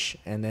rubbish.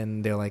 And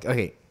then they're like,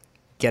 okay,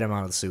 get him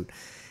out of the suit.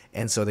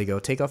 And so they go,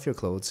 take off your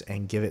clothes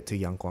and give it to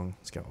Yang Guang.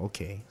 Let's go,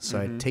 okay. So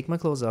I Mhm. take my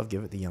clothes off,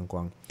 give it to Yang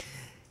Guang.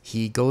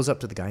 He goes up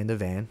to the guy in the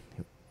van,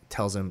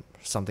 tells him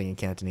something in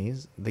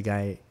Cantonese. The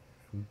guy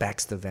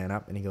backs the van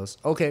up and he goes,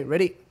 okay,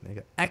 ready? They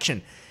go,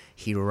 action.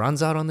 He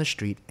runs out on the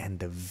street and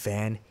the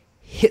van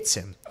hits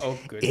him Oh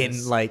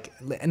goodness. in like,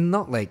 and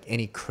not like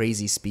any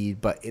crazy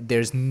speed, but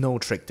there's no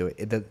trick to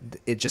it.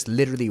 It just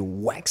literally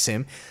whacks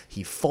him.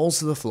 He falls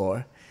to the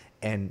floor,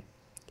 and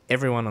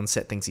everyone on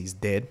set thinks he's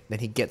dead. Then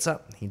he gets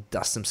up, he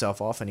dusts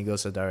himself off, and he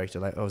goes to the director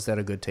like, "Oh, is that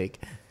a good take?"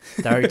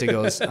 Director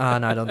goes, "Ah,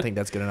 no, I don't think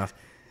that's good enough."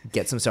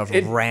 Gets himself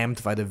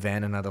rammed by the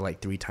van another like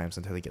 3 times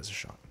until he gets a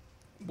shot.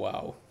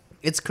 Wow.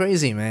 It's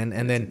crazy, man.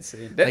 And then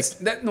Insane.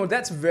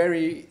 That's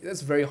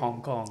very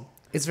Hong Kong.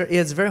 it's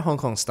very Hong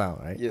Kong style,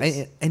 right?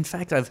 Yes. In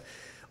fact,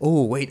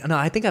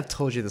 I think I've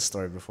told you this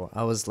story before.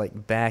 I was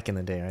like back in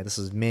the day, right? This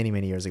was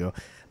many years ago,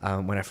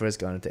 when I first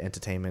got into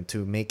entertainment.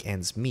 To make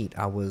ends meet,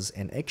 I was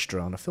an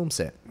extra on a film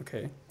set.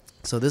 Okay.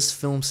 So this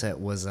film set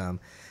was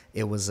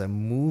it was a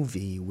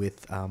movie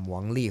with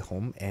Wang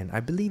Lihong, and I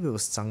believe it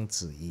was Zhang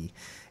Ziyi,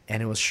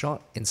 and it was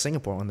shot in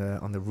Singapore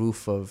on the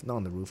roof of, not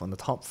on the roof, on the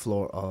top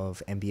floor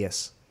of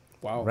MBS,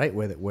 Wow. right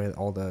where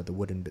all the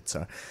wooden bits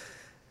are.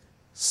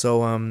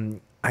 So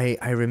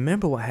I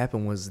remember what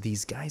happened was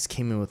these guys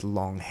came in with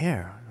long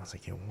hair. I was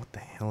like, yo, what the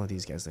hell are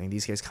these guys doing?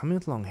 These guys come in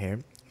with long hair.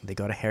 They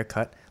got a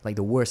haircut, like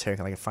the worst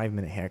haircut, like a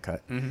 5-minute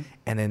haircut. Mm-hmm.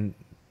 And then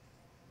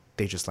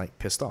they just like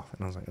pissed off.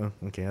 And I was like, oh,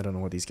 okay, I don't know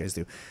what these guys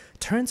do.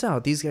 Turns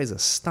out these guys are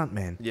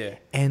stuntmen. Yeah.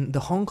 And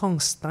the Hong Kong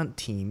stunt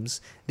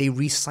teams, they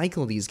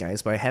recycle these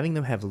guys by having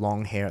them have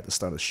long hair at the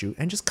start of the shoot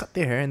and just cut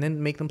their hair and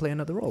then make them play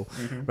another role,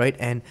 right?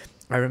 And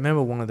I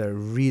remember one of the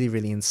really,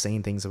 really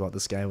insane things about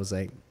this guy was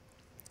like,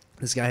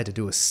 this guy had to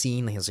do a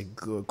scene. He was like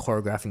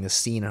choreographing the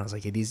scene. And I was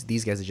like, hey,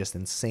 these guys are just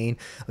insane.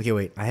 Okay,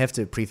 wait, I have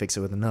to prefix it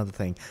with another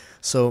thing.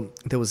 So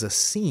there was a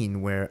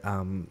scene where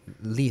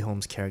Lee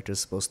Holmes' character is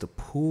supposed to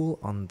pull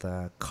on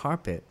the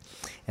carpet,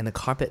 and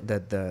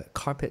the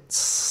carpet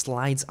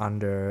slides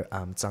under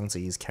Zhang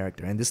Ziyi's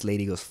character, and this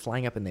lady goes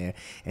flying up in the air,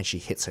 and she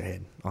hits her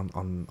head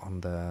on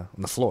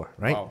the floor,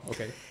 right? Wow.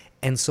 Okay.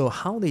 And so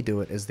how they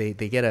do it is they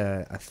get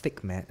a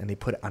thick mat and they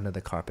put it under the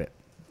carpet.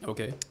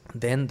 Okay.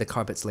 Then the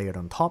carpet's layered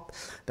on top.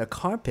 The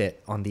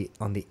carpet on the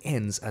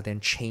ends are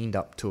then chained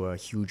up to a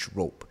huge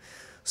rope.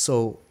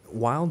 So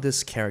while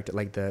this character,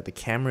 like the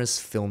camera's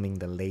filming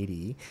the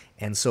lady,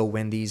 and so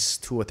when these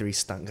 2 or 3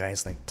 stunt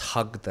guys like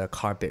tug the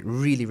carpet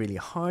really, really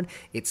hard,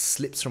 it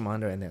slips from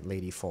under and that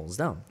lady falls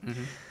down.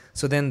 Mm-hmm.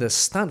 So then the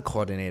stunt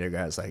coordinator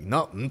guy's like,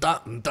 no,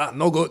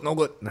 no good, no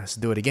good. Let's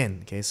do it again.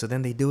 Okay, so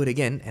then they do it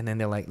again, and then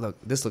they're like, look,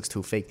 this looks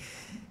too fake.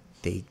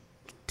 They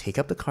take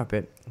up the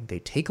carpet, they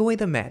take away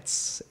the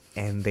mats,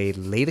 and they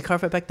lay the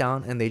carpet back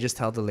down, and they just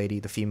tell the lady,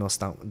 the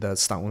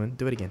stunt woman,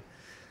 do it again.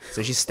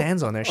 So she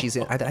stands on there. She's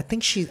in, I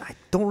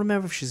don't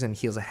remember if she's in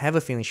heels. I have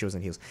a feeling she was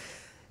in heels.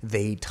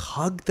 They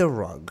tug the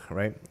rug,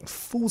 right?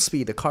 Full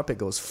speed. The carpet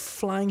goes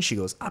flying. She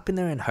goes up in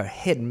there, and her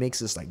head makes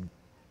this like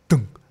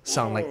dunk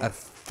sound, like a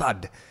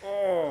thud.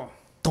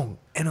 Dunk.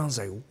 And I was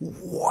like,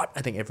 what?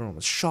 I think everyone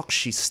was shocked.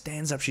 She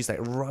stands up. She's like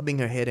rubbing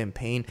her head in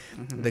pain.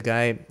 The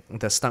guy,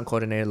 the stunt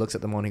coordinator, looks at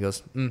them all and he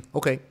goes,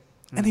 okay.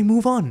 And they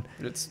move on.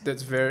 That's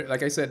very,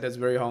 like I said, that's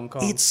very Hong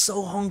Kong. It's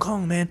so Hong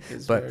Kong, man.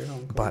 It's but very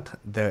Hong Kong. but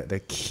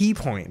the key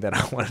point that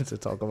I wanted to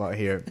talk about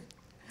here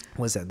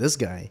was that this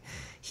guy,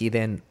 he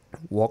then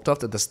walked off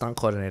to the stunt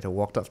coordinator,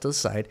 walked off to the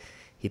side.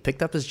 He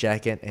picked up his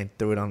jacket and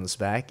threw it on his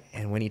back.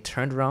 And when he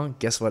turned around,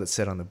 guess what it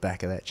said on the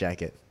back of that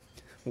jacket?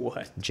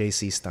 What?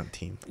 JC Stunt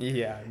Team.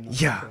 Yeah. I'm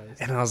not Yeah.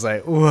 surprised. And I was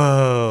like,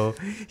 whoa,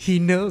 he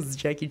knows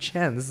Jackie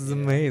Chan. This is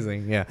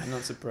amazing. Yeah. I'm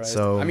not surprised.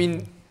 So- I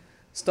mean,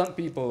 stunt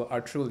people are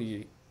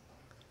truly,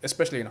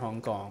 especially in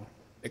Hong Kong,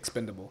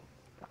 expendable.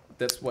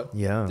 That's what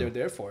Yeah. they're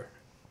there for.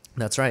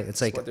 That's right. It's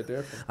That's like what they're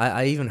there for.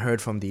 I even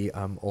heard from the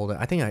older.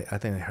 I think I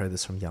heard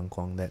this from Yang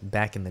Guang that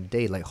back in the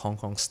day, like Hong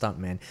Kong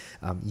stuntmen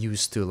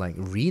used to like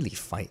really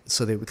fight.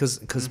 So they because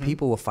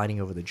people were fighting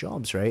over the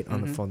jobs, right?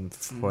 On the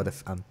for the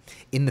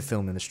in the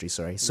film industry.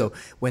 Sorry. So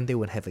when they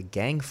would have a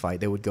gang fight,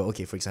 they would go,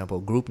 okay, for example,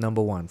 group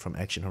number 1 from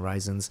Action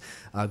Horizons,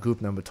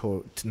 group number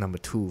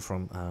two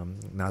from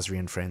Nasri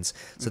and Friends.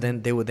 So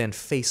then they would then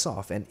face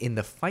off, and in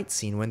the fight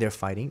scene when they're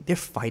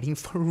fighting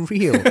for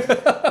real.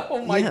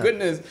 Oh my Yeah.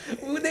 goodness.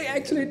 Would they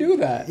actually do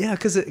that? Yeah,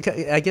 because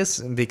I guess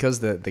because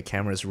the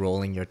camera's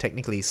rolling, you're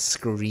technically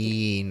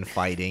screen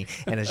fighting,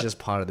 and it's just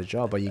part of the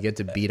job. But you get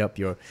to beat up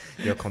your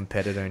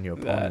competitor and your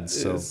That opponents.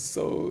 is So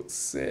so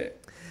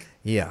sick.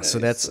 yeah, That so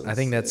is that's so I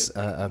think that's sick.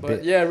 a But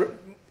bit. yeah,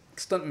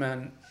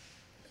 stuntman,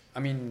 I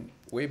mean,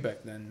 way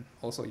back then,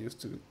 also used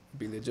to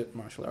be legit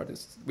martial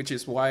artists, which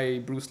is why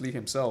Bruce Lee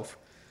himself,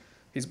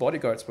 his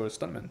bodyguards were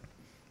stuntmen.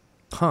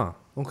 Huh.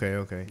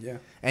 Okay. Yeah.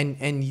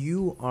 And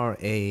you are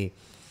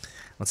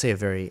let's say a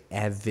very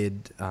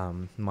avid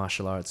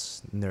martial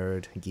arts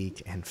nerd,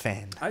 geek, and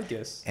fan, I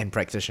guess. and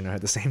practitioner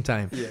at the same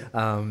time.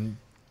 Yeah.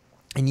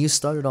 And you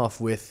started off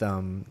with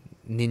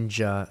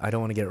ninja. I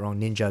don't want to get it wrong.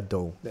 Ninja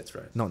Do, That's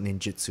right. not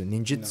ninjutsu.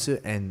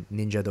 Ninjutsu and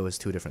ninja Do is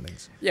 2 different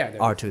things. Yeah.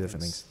 there Are two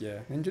different things. Yeah.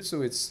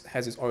 Ninjutsu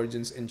has its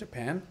origins in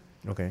Japan,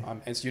 Okay.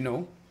 as you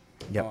know.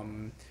 Yep.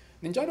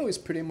 Ninjado is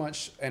pretty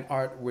much an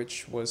art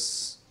which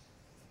was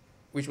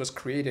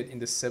created in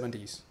the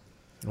 70s.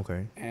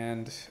 Okay.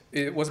 And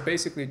it was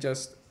basically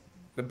just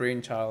the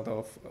brainchild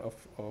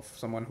of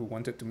someone who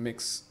wanted to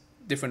mix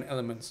different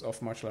elements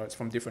of martial arts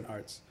from different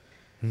arts.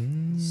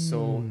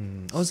 So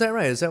Oh, is that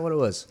right? Is that what it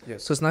was?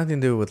 yes, So it's nothing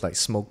to do with like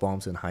smoke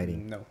bombs and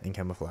hiding no, and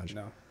camouflage.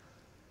 no,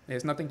 it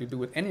has nothing to do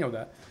with any of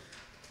that.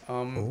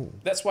 Oh.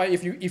 That's why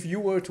if you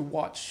were to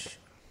watch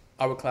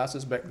our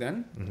classes back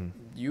then, Mm-hmm.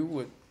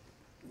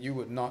 you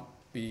would not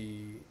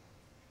be.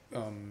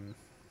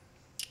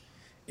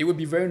 It would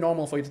be very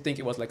normal for you to think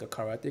it was like a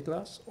karate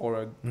class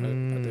or a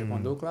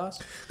taekwondo class.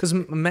 Because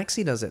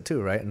Maxi does it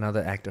too, right?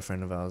 Another actor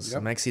friend of ours.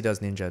 Yep. Maxi does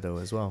Ninja Do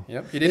as well.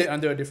 Yep, he did it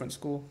under a different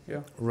school.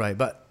 Yeah. Right,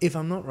 but if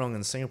I'm not wrong,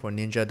 in Singapore,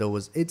 Ninja Do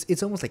was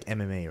it's almost like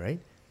MMA, right?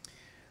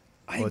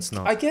 Or it's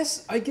not. I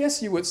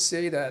guess you would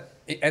say that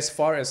as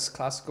far as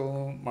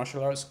classical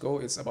martial arts go,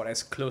 it's about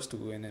as close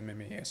to an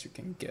MMA as you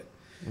can get.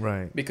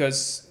 Right.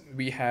 Because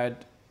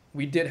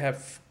we did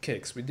have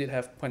kicks, we did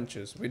have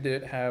punches, we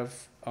did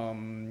have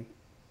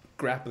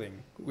grappling.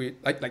 We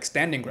like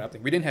standing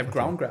grappling. We didn't have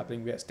ground grappling.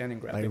 We had standing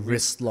grappling. Like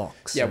wrist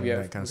locks. Yeah, and we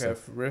have that kind of we stuff.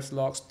 have wrist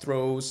locks,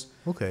 throws.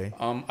 Okay.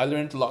 I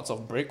learned lots of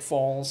break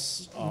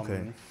falls.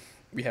 Okay.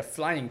 We have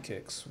flying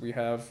kicks. We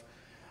have,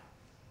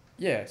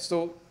 yeah.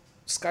 So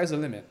sky's the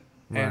limit,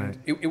 and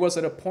Right. it was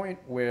at a point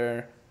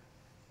where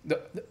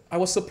I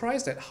was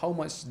surprised at how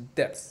much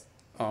depth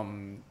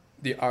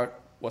the art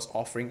was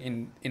offering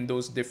in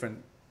those different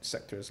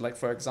sectors. Like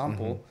for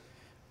example,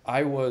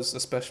 I was a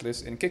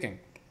specialist in kicking,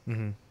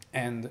 Mm-hmm.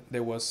 and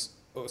there was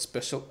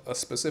a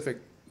specific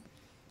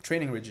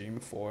training regime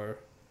for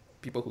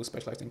people who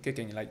specialize in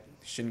kicking, like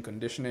shin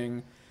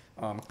conditioning,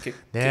 kick.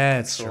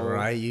 That's kick control.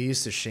 right. You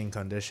used to shin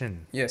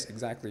condition. Yes,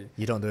 exactly.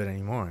 You don't do it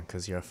anymore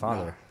because you're a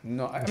father.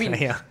 No, I mean,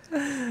 yeah.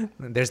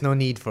 There's no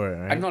need for it,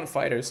 right? I'm not a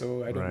fighter, so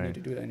I don't Right. need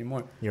to do that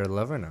anymore. You're a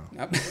lover now.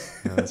 Yep.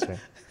 No, that's right.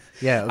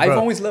 Yeah, I've bro,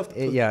 always loved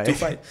yeah, to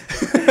fight.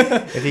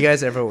 if you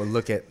guys ever would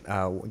look at,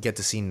 get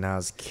to see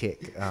Nas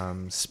kick,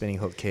 spinning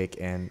hook kick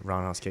and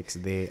roundhouse kicks,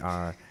 they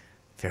are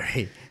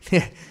very,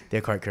 they're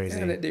quite crazy.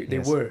 Yeah, they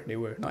Yes. were,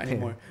 not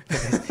anymore.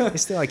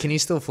 It's still, like, can you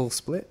still full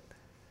split?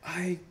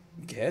 I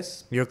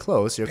guess. You're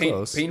close. You're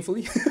close.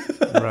 Painfully.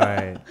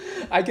 Right.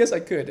 I guess I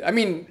could. I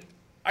mean,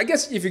 I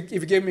guess if you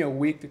gave me a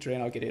week to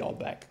train, I'll get it all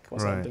back or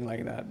Right. something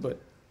like that. But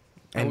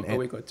And- a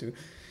week or two.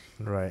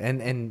 Right.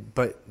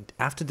 But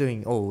after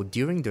during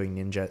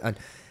ninja,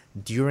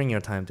 during your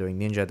time doing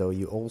ninja though,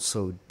 you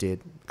also did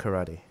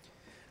karate.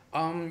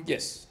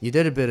 Yes. You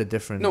did a bit of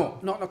different. No,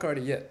 not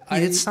karate yet. You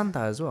did santa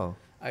as well.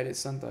 I did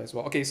Santa as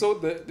well. Okay, so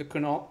the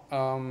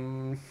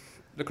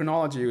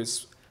chronology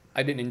was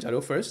I did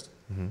Ninjado first.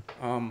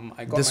 Mm-hmm.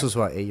 I got This was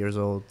what, 8 years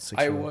old,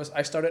 6 years old?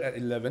 I started at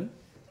 11.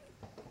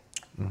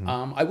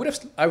 Mhm. I would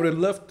have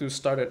loved to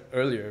start it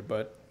earlier,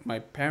 but my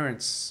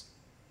parents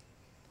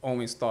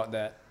always thought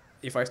that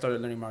if I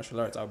started learning martial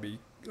arts, I'll be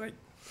like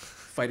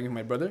fighting with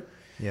my brother,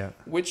 Yeah.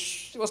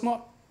 which was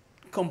not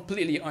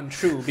completely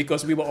untrue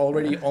because we were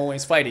already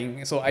always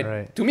fighting. So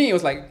Right. to me, it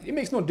was like it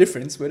makes no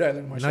difference whether I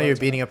learn martial Now arts. you're or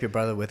beating up your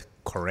brother with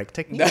correct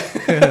technique.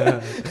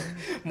 not.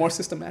 More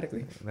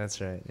systematically.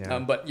 That's right. Yeah.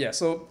 But yeah,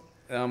 so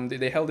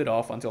they held it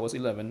off until I was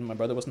 11. My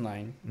brother was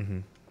 9, Mm-hmm.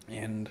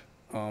 and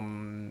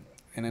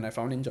then I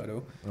found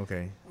Ninjado.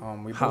 Okay.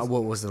 We How? both-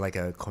 What was it, like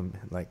a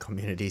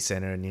community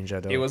center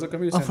ninja? It was a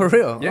community Oh, center. for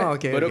real? Yeah, Oh,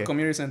 okay, but okay. a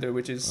community center,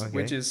 which is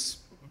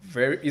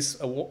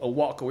a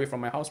walk away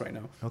from my house right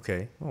now.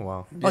 Okay. Oh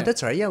wow. Yeah. Oh,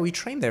 that's right. Yeah, we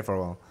trained there for a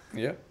while.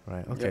 Yeah.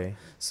 Right. Okay.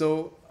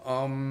 So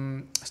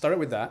started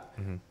with that.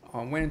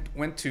 Mm-hmm.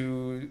 Went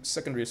to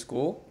secondary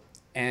school,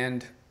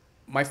 and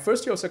my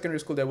first year of secondary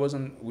school there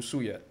wasn't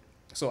WUSU yet,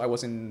 so I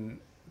was in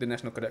the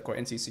National Cadet Corps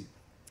 (NCC).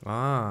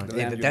 Ah, The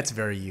yeah, land that's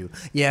very you.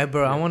 Yeah,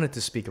 bro. I Yeah. wanted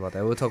to speak about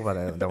that. We'll talk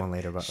about that one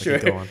later. But Sure.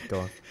 okay, go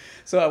on.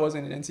 So I was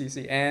in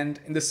NCC, and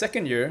in the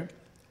second year,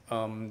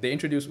 they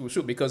introduced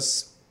WUSU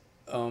because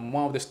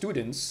one of the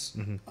students,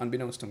 Mm-hmm.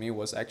 unbeknownst to me,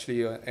 was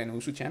actually an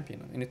WUSU champion.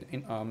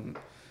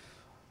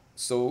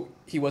 So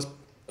he was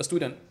a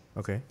student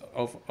Okay.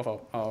 of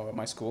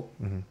my school,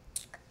 Mm-hmm.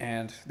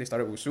 and they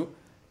started WUSU.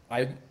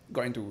 I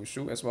got into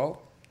WUSU as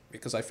well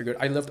because I figured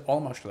I loved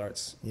all martial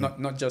arts, Yeah.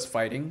 not just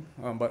fighting,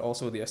 but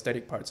also the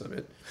aesthetic parts of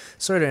it.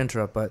 Sorry to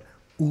interrupt, but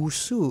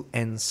Wusu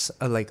and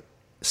like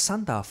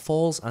Santa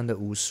falls under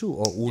Wusu,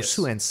 or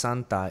Wusu Yes. and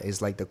Santa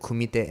is like the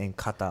kumite and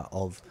kata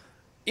of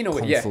In a way,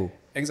 Kung yeah, Fu.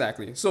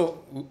 exactly.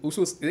 So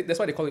WUSU, that's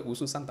why they call it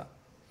WUSU Santa.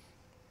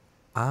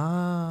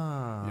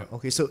 Ah. Yeah.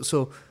 Okay,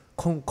 so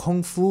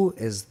Kung Fu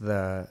is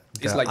the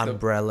It's like the-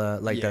 umbrella,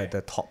 like yeah.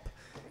 the top.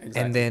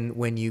 Exactly. And then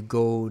when you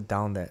go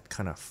down that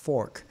kind of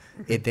fork,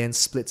 it then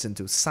splits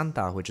into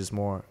Santa, which is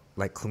more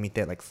like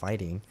kumite, like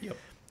fighting, Yep.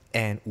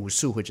 and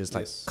Wusu, which is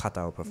like Yes.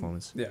 kata or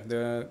performance. Yeah,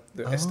 the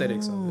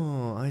aesthetics of it,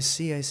 Oh, I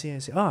see.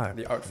 Ah,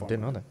 the art I form.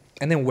 didn't know that.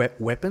 And then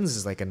weapons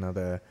is like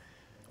another.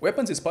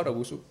 Weapons is part of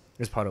WUSU.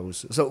 It's part of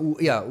Wusu. So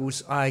yeah,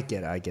 Wusu. I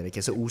get it. Okay,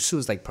 so Wusu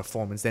is like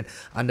performance. Then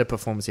under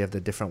performance, you have the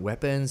different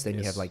weapons. Then you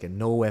Yes. have like a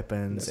no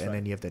weapons, That's and right.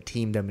 then you have the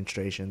team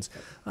demonstrations.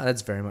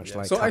 That's very much Yeah.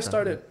 like. So I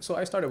kata.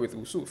 started with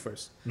WUSU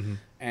first, Mhm.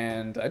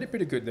 and I did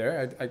pretty good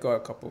there. I got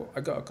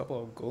a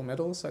couple of gold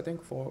medals, I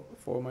think,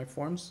 for my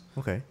forms,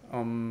 Okay.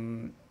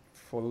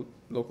 for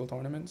local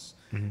tournaments.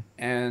 Mhm.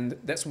 And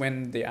that's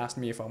when they asked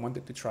me if I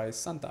wanted to try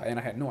Santa, and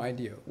I had no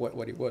idea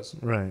what it was.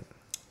 Right.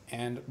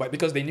 But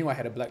because they knew I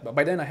had a black belt,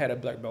 by then I had a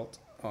black belt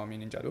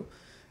in Ninjado,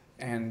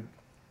 and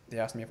they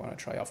asked me if I want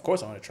to try it. Of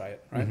course I want to try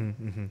it, right?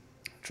 Mm-hmm.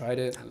 Tried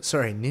it.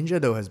 Sorry,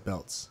 Ninja Do has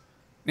belts.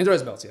 Ninja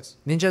has belts, yes.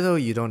 Ninja Do,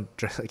 you don't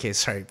dress. Okay,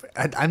 sorry,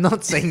 I'm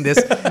not saying this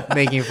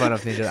making fun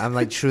of Ninja. I'm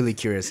like truly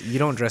curious. You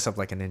don't dress up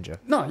like a ninja.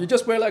 No, you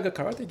just wear like a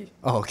karate gi.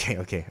 Oh, okay,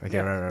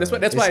 Yeah. right. That's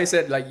right. why I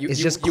said like you. it's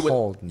you, just you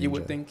called would, you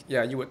would ninja.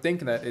 think you would think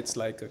that it's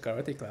like a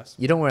karate class.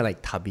 You don't wear like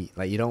tabi,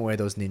 like you don't wear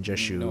those ninja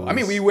shoes. No, I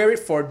mean we wear it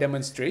for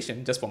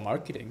demonstration, just for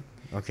marketing.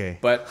 Okay.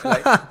 But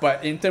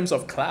but in terms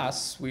of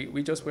class,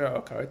 we just wear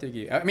our karate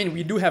gi. I mean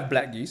we do have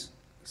black gis.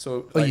 So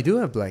Oh, like, you do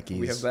have black keys.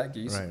 we have black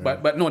gis,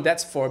 Right, but no,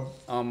 that's for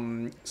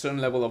certain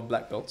level of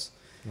black belts.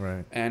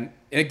 Right. And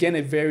again,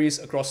 it varies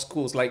across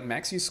schools. Like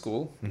Maxi's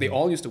school, they Mhm.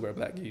 all used to wear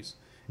black gis.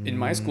 In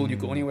my school, you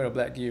could only wear a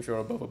black gi if you're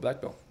above a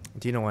black belt.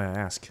 Do you know why I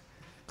ask?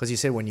 Because you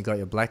said when you got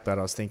your black belt,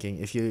 I was thinking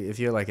if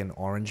you're like an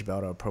orange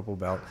belt or a purple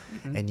belt,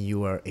 Mhm. and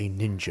you are a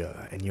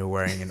ninja and you're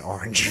wearing an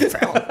orange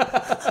belt,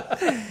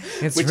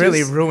 it's Which really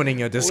is- ruining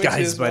your Which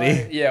disguise, is buddy.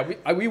 why-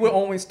 yeah, we were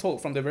always told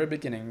from the very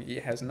beginning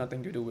it has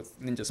nothing to do with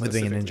ninja With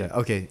specifically. being a ninja.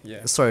 Okay.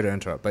 Yeah. Sorry to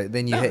interrupt, but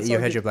then you No, had, it's you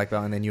all had good. your black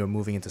belt and then you were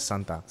moving into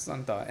Santa.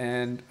 Santa,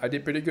 and I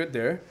did pretty good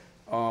there.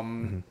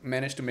 Mhm.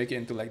 Managed to make it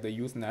into like the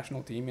youth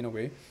national team in a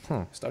way.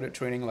 Huh. Started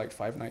training like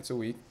 5 nights a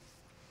week.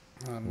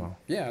 Wow.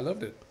 Yeah, I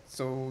loved it.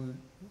 So,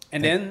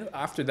 and then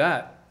after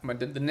that,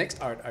 the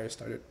next art I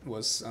started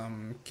was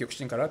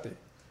Kyokushin Karate.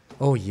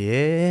 Oh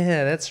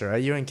yeah, that's right.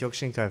 You're in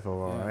Kyokushinkai for a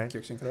while, Yeah, right?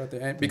 Kyokushin Karate.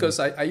 And because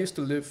I used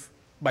to live,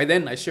 by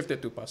then I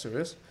shifted to Pasir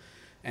Ris,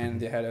 and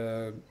they had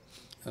a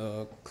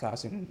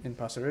class in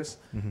Pasir Ris.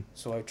 Mhm.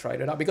 So I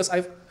tried it out because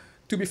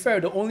to be fair,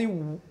 the only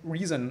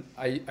reason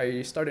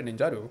I started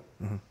Ninjado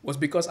Mhm. was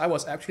because I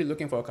was actually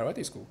looking for a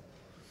karate school.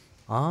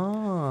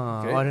 Ah,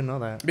 Okay. oh, I didn't know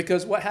that.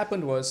 Because what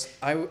happened was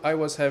I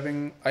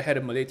had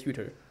a Malay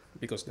tutor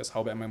because that's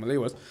how bad my Malay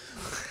was,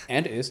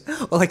 and is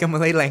Oh, like a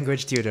Malay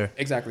language tutor.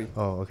 exactly.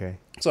 Oh, okay.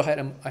 So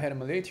I had a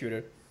Malay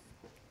tutor,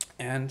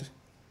 and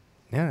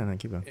Yeah, no,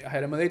 keep going. I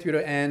had a Malay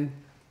tutor, and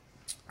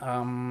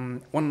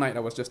one night I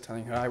was just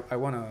telling her I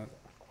wanna,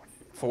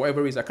 for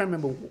whatever reason I can't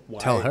remember why.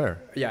 Tell her.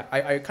 Yeah,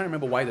 I can't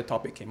remember why the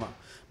topic came up,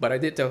 but I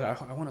did tell her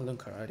I want to learn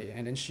karate,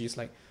 and then she's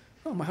like,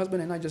 "Oh, my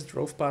husband and I just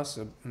drove past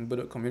a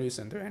Budok Community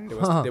Center, and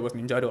there was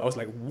Ninjado." I was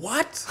like,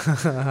 "What?"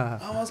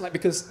 I was like,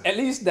 because at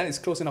least that is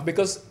close enough.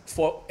 Because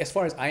for as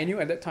far as I knew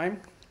at that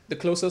time, the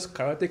closest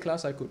karate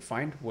class I could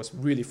find was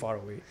really far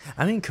away.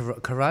 I mean,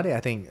 karate. I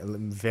think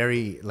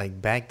very like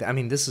I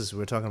mean,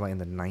 we're talking about in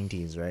the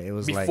 90s, right? It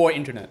was Before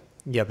internet.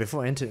 yeah,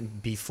 before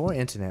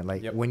internet.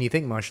 Like Yep. when you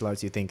think martial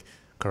arts, you think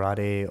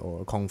karate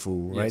or kung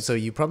fu, right? Yes. So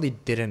you probably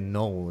didn't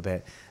know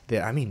that.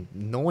 I mean,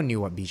 no one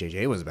knew what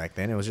BJJ was back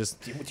then. It was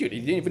just Dude,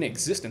 it didn't even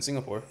exist in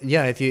Singapore.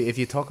 yeah. If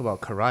you talk about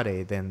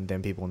karate,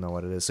 then people know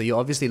what it is. So you're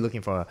obviously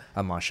looking for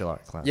a martial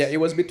art class. Yeah, it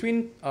was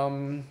between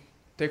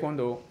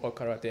taekwondo or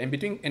karate,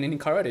 and in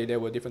karate there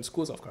were different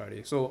schools of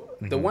karate. So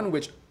the Mhm. one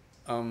which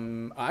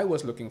I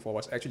was looking for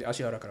was actually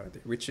Ashihara Karate,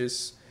 which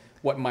is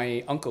what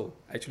my uncle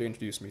actually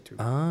introduced me to.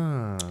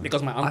 Ah.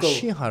 Because my uncle,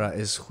 Ashihara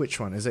is which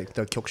one? Is it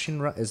the Kyokushin?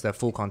 Is the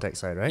full contact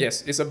side, right?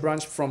 yes, it's a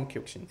branch from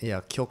Kyokushin. Yeah,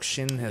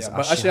 Kyokushin has Yeah,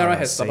 but Ashihara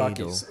has Seido.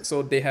 sabakis,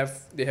 so they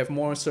have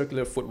more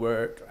circular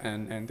footwork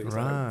and things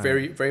like Right. that.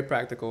 Very very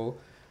practical,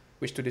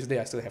 which to this day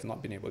I still have not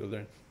been able to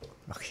learn.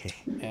 Okay.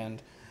 And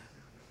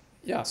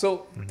yeah, so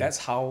Mhm. that's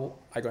how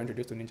I got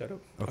introduced to Ninjado.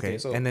 Okay.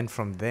 so and then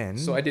from then.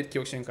 so I did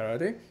Kyokushin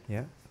Karate.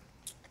 yeah.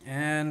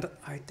 And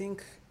I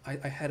think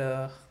I had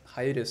a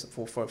hiatus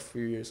for a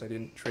few years. I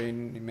didn't train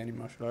in many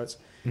martial arts.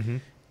 Mm-hmm.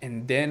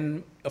 And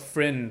then a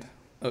friend,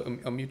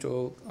 a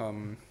mutual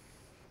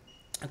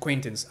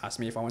acquaintance, asked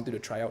me if I wanted to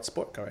try out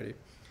sport karate,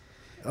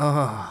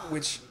 Oh,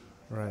 which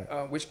right.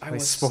 I Like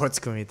was sports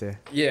committee.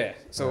 yeah.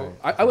 So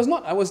Right. I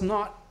was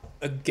not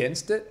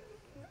against it,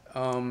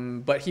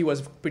 but he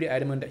was pretty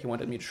adamant that he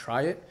wanted me to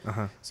try it. Uh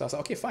huh. So I was like,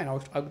 okay, fine,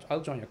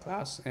 I'll join your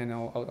class and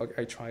I'll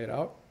try it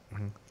out.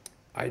 Mm-hmm.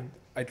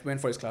 I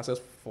went for his classes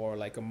for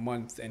like a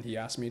month, and he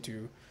asked me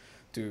to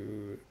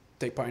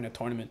take part in a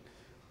tournament,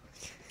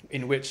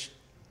 in which,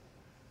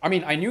 I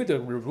mean, I knew the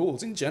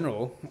rules in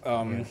general.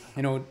 Yeah.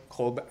 You know,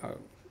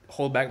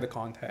 hold back the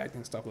contact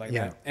and stuff like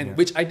Yeah, that, and yeah.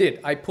 which I did.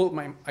 I pulled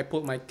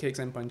my kicks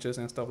and punches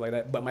and stuff like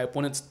that, but my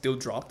opponent still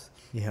dropped,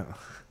 Yeah.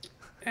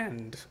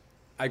 and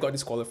I got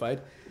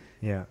disqualified.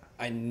 Yeah.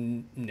 I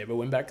never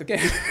went back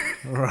again.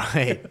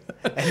 Right.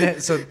 And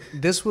then, so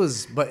this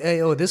was,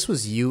 this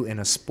was you in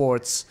a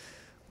sports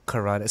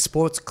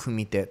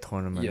kumite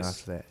tournament Yes.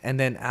 after that. And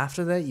then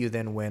after that, you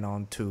then went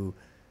on to,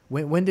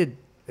 when did,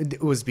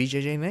 was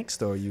BJJ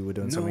next, or you were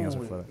doing something else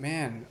before that?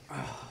 Man.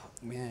 Oh,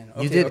 man.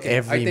 You Okay, did okay.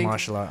 every I think,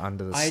 martial art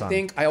under the I sun.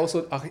 think I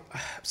also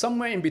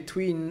somewhere in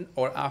between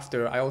or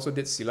after I also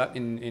did silat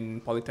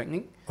in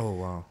Polytechnic. Oh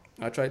wow.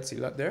 I tried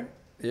silat there.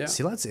 Yeah,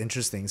 Silat's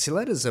interesting.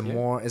 Silat is a Yeah.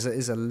 more is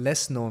a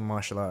less known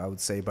martial art, I would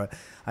say, but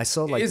I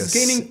saw like it's the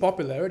gaining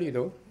popularity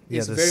though. yeah,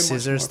 It's the very much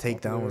scissors more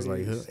takedown was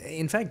like. popular.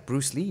 In fact,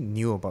 Bruce Lee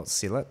knew about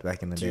Silat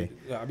back in the day. Dude,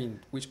 yeah, I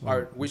mean, which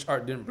Mm.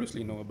 art didn't Bruce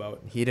Lee know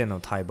about? He didn't know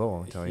Tai Bo,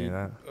 I'll tell you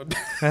He-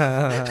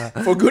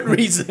 that. For good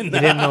reason. He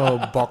didn't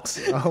know box.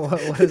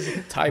 What is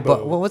it?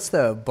 Taibo. What's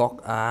the box?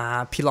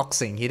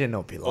 Piloxing. He didn't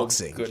know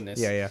piloxing. goodness.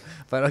 Yeah.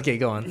 But okay,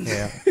 go on.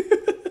 Yeah.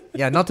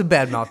 Yeah, not to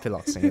badmouth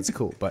piloxing. It's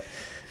cool, but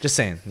just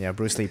saying. Yeah,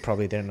 Bruce Lee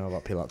probably didn't know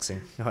about piloxing.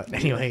 But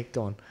anyway,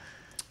 go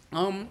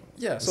on.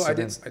 Yeah, so So I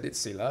did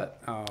silat.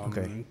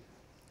 Okay.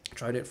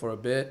 Tried it for a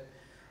bit.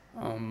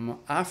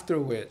 After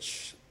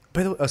which,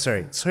 By the way,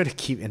 sorry to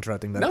keep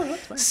interrupting, but no,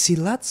 that's fine.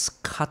 Silat's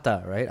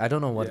kata, right? I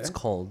don't know what it's Yeah.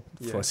 called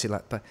for Yeah.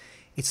 Silat, but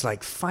it's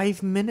like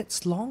 5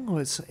 minutes long,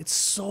 or it's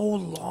so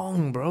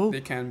long, bro.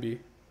 They can be.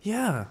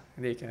 Yeah.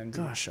 They can be.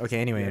 Gosh. Okay.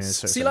 Anyway, Yes.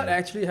 sorry, Silat sorry.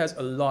 actually has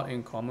a lot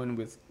in common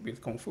with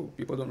Kung Fu.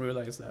 People don't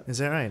realize that. Is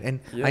that right? And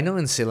Yeah. I know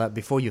in Silat,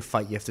 before you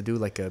fight, you have to do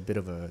like a bit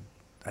of a,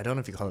 I don't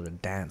know if you call it a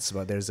dance,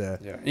 but there's a.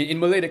 Yeah. In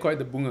Malay, they call it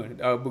the bunga.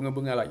 Bunga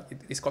bunga, like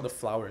it's called the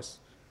flowers.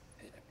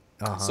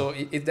 Uh-huh. So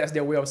that's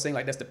their way of saying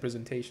like that's the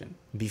presentation.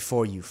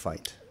 Before you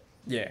fight.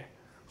 Yeah.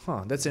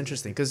 Huh, that's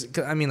interesting. Because,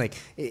 I mean, like,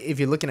 if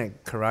you're looking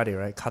at karate,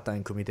 right, kata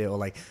and kumite, or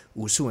like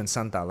wusu and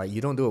santa, like, you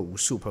don't do a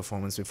wusu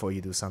performance before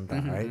you do santa,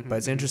 Mhm, right? mhm, But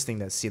it's mhm. interesting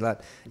that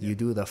silat, you Yeah.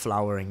 do the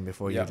flowering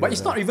before you Yeah, do but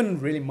it's the- not even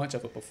really much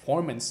of a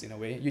performance in a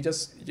way. You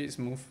just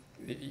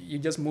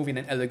move in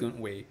an elegant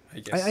way.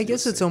 I guess. I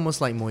guess you'll it's say. almost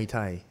like Muay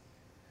Thai,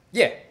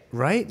 Yeah.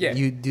 right? Yeah,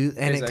 You do,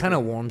 and it kind exactly.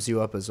 of warms you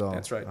up as well.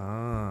 That's right.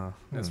 Ah,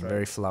 That's right.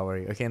 Very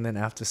flowery. Okay, and then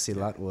after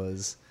silat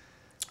was.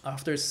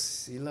 After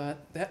Silat,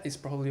 that is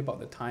probably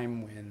about the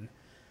time when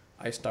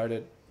I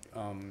started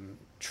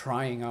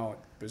trying out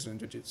Brazilian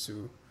Jiu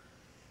Jitsu.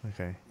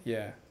 Okay.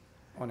 Yeah,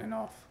 on and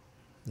off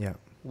Yeah.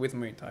 with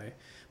Muay Thai.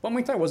 But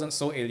Muay Thai wasn't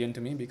so alien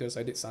to me because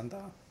I did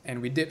Santa.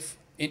 And we did,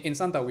 in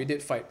Santa, we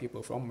did fight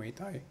people from Muay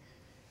Thai.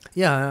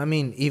 Yeah, I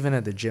mean, even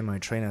at the gym I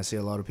train, I see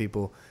a lot of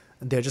people.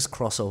 They're just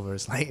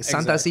crossovers. Like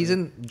Santa Exactly.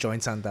 season, join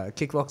Santa.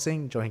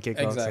 Kickboxing, join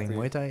kickboxing. Exactly.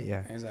 Muay Thai,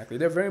 yeah. Exactly.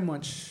 They're very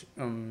much,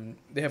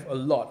 they have a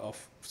lot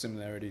of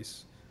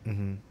similarities.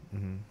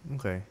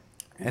 Okay.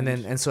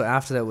 And so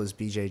after that was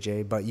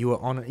BJJ, but you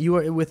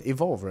were with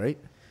Evolve, right?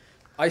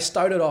 I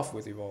started off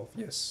with Evolve,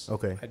 yes.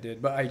 Okay. I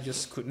did, but I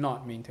just could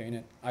not maintain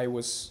it. I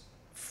was,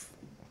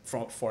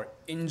 for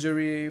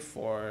injury,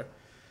 for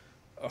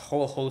a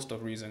whole host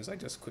of reasons, I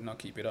just could not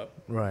keep it up.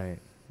 Right.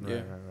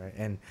 Yeah. Right.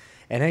 And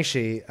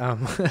actually,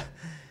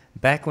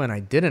 back when I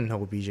didn't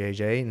know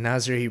BJJ,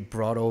 Nazri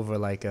brought over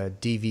like a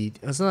DVD.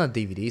 It was not a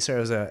DVD,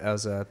 sorry. It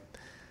was a.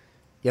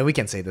 Yeah, we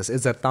can say this.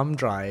 It's a thumb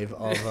drive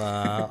of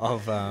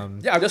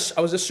Yeah, I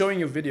was just showing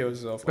you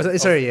videos of.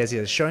 Sorry, yes,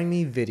 showing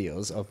me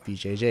videos of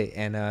BJJ,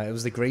 and it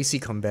was the Gracie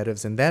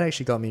combatives, and that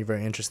actually got me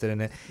very interested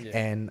in it. Yeah.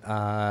 And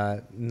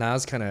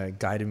Naz kind of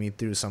guided me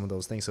through some of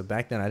those things. So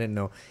back then, I didn't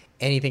know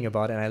anything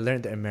about it. And I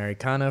learned the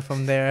Americana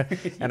from there,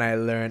 and I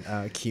learned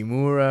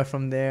Kimura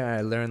from there.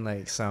 I learned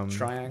like the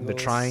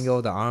Triangles.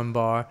 triangle, the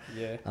armbar.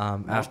 Yeah.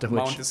 After which,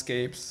 Mount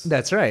escapes.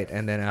 that's right.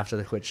 And then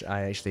after which,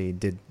 I actually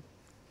did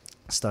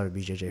start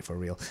BJJ for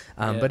real.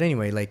 Yeah. But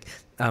anyway, like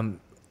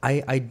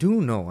I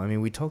do know, I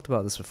mean, we talked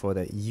about this before,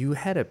 that you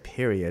had a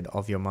period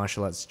of your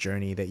martial arts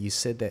journey that you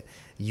said that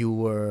you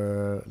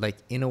were like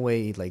in a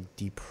way like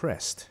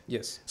depressed.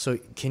 Yes. So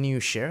can you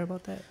share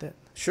about that?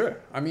 Sure.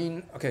 I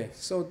mean, okay.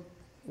 So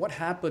what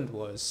happened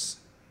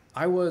was,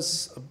 I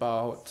was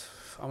about,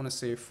 I want to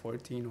say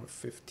 14 or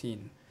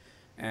 15,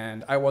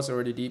 and I was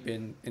already deep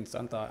in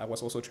Santa. I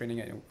was also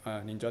training at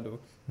Ninjado.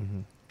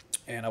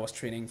 And I was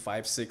training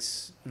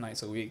 5-6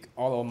 nights a week,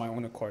 all on my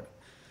own accord.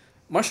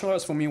 Martial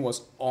arts for me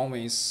was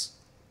always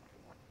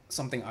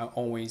something I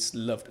always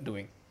loved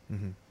doing.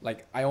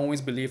 Like, I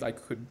always believed I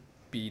could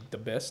be the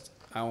best.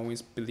 I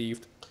always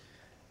believed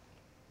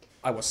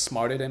I was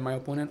smarter than my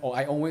opponent, or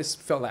I always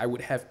felt like I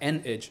would have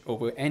an edge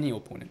over any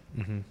opponent.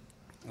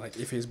 Like,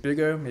 if he's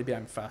bigger, maybe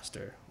I'm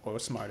faster or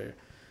smarter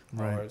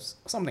or Right.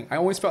 something. I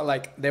always felt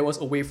like there was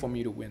a way for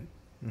me to win.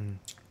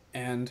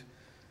 And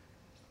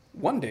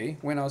one day,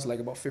 when I was like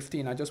about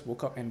 15, I just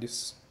woke up and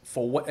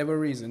for whatever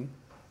reason,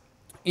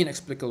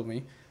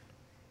 inexplicably,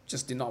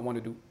 just did not want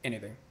to do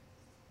anything.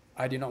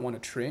 I did not want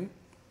to train.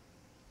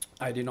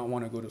 I did not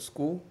want to go to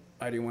school.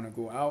 I didn't want to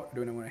go out. I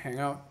didn't want to hang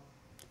out.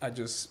 I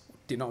just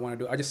did not want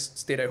to do. I just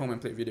stayed at home and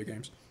played video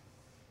games.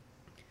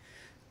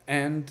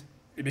 And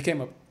it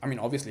became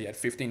obviously at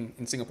 15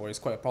 in Singapore, it's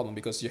quite a problem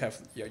because you have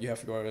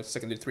your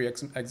secondary 3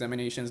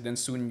 examinations, then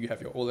soon you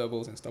have your O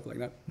levels and stuff like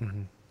that.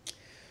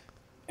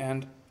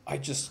 And I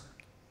just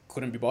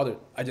couldn't be bothered.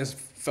 I just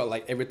felt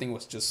like everything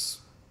was just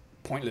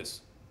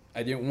pointless.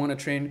 I didn't want to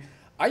train.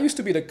 I used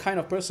to be the kind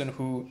of person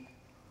who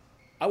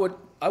I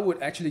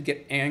would actually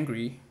get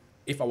angry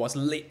if I was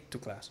late to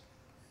class.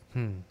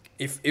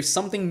 If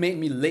something made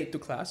me late to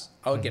class,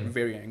 I would get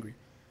very angry.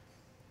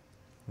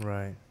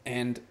 Right.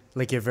 And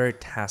Like you're very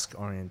task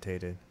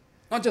orientated,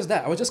 not just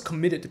that, I was just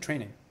committed to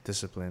training.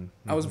 discipline.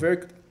 I was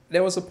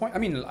there was a point,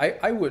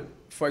 I would,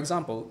 for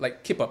example,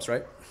 like kip-ups,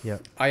 right? Yeah.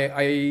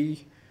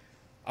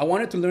 I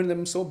wanted to learn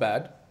them so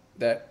bad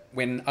that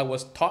when I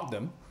was taught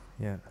them,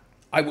 Yeah.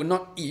 I would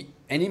not eat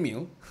any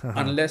meal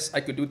unless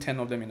I could do 10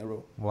 of them in a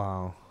row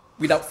Wow.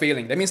 without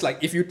failing. That means like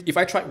if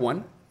I tried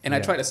one and I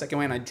Yeah. tried the second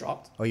one and I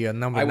dropped, Oh, you're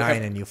number I would 9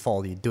 have- and you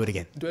fall. You do it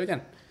again. do it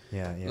again.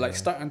 Yeah. Yeah. Like yeah.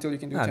 start until you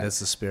can do 10. That's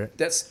the spirit.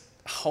 That's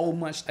how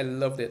much I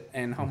loved it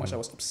and how much I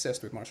was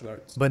obsessed with martial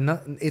arts. But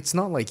it's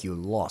not like you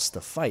lost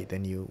the fight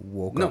and you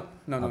woke No, up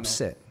no,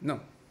 upset. no,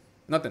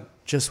 nothing.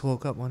 Just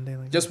woke up one day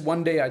like Just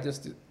one day,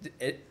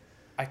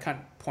 I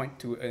can't point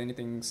to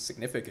anything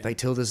significant. that? Like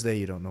till this day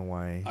you don't know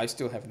why. I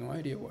still have no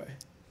idea why.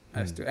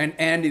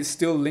 And it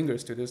still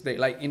lingers to this day.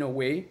 Like in a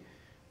way,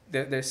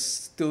 there's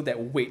still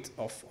that weight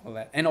of all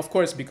that. And of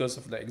course, because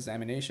of the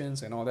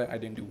examinations and all that, I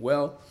didn't do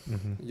well.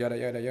 Yada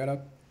yada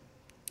yada.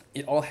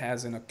 It all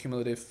has an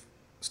accumulative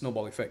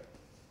snowball effect.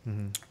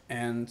 Mm-hmm.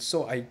 And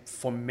so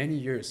for many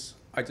years,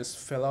 I just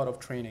fell out of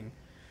training.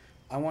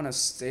 I want to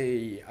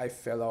say I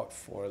fell out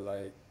for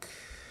like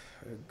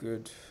a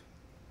good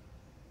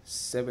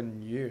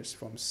 7 years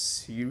from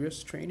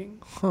serious training.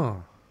 Huh.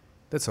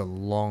 That's a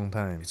long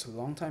time. It's a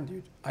long time,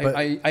 dude. But-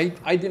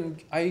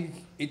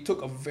 It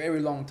took a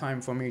very long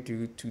time for me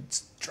to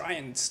try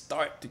and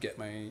start to get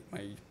my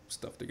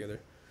stuff together.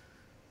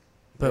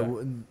 But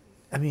Yeah.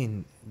 I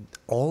mean,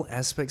 all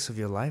aspects of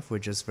your life were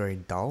just very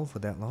dull for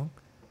that long.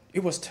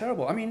 It was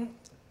terrible. I mean,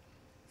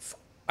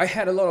 I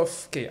had a lot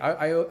of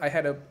I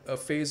had a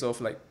phase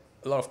of like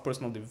a lot of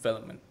personal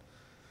development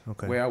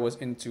Okay. where I was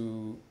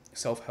into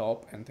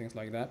self-help and things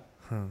like that,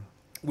 Huh.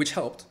 which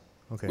helped,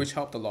 Okay. which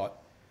helped a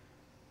lot.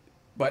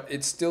 But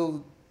it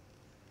still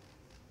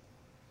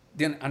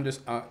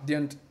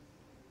didn't,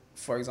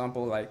 for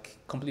example, like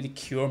completely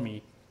cure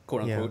me,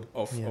 quote Yeah, unquote,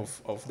 yeah.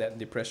 of that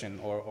depression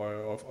or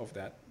of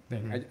that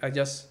thing. Mhm. I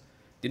just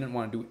didn't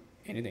want to do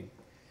anything.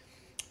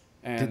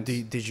 And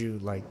Did you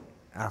like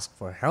ask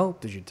for help?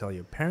 Did you tell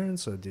your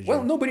parents, or did well,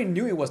 you? nobody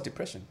knew it was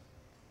depression.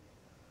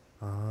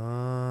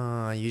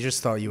 Ah, you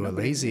just thought you were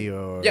Nobody lazy,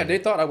 or Yeah, they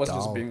thought I was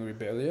just dull. being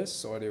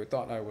rebellious, or they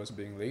thought I was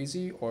being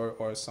lazy,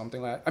 or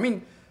something like. I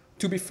mean,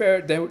 to be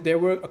fair, there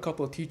were a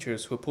couple of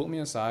teachers who pulled me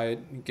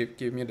aside,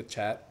 gave me the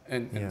chat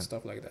and Yeah.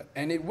 stuff like that,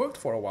 and it worked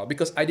for a while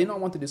because I did not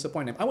want to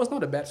disappoint them. I was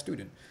not a bad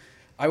student,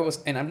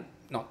 and I'm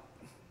not,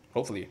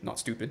 hopefully not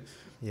stupid.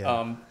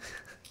 Yeah.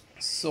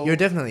 So You're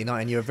definitely not,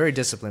 and you're a very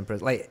disciplined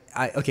person. Like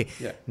okay,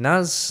 yeah,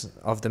 Naz.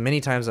 Of the many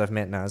times I've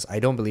met Naz, I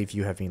don't believe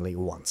you have been late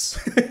once.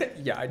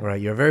 yeah,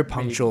 Right? You're a very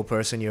punctual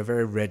person. You're a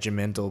very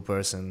regimental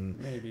person.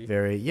 maybe.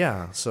 Very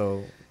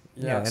So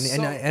yeah, and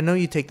so- I know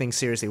you take things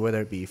seriously, whether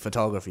it be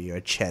photography or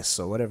chess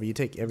or whatever. You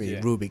take every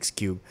Yeah. Rubik's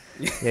cube.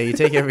 Yeah, you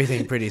take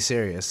everything pretty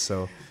serious.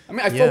 So I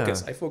mean, I Yeah.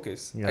 focus. I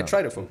focus. I Yeah.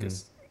 try to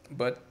focus.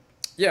 But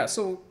yeah,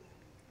 so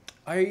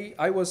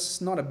I was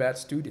not a bad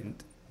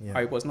student. yeah.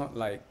 I was not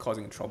like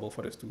causing trouble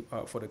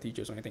for the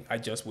teachers or anything. I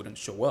just wouldn't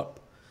show up.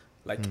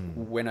 Like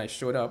when I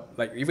showed up,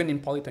 like even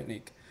in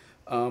Polytechnic,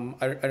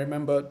 I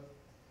remember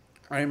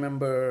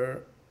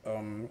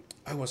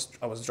I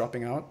was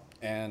dropping out,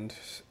 and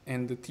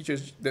the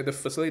teachers, the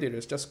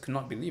facilitators just could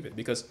not believe it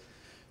because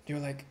they were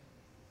like,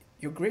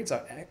 your grades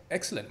are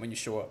excellent when you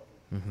show up.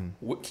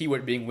 Mm-hmm.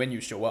 Keyword being when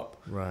you show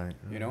up. Right.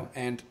 You know,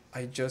 and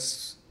I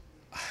just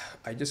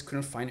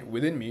couldn't find it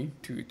within me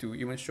to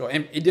even show.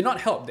 And it did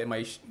not help that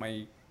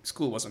my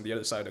school was on the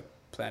other side of the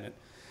planet.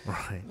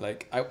 Right.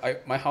 Like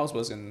my house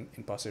was in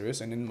Pasir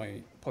Ris, and then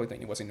my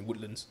Polytechnic was in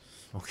Woodlands,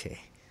 Okay.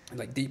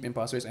 like deep in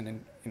Pasir Ris and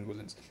then in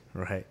Woodlands.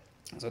 Right.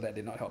 So that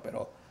did not help at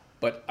all.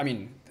 But I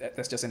mean,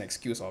 that's just an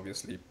excuse,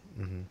 obviously.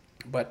 Mm-hmm.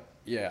 But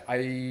yeah,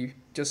 I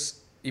just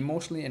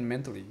emotionally and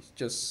mentally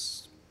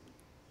just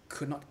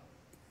could not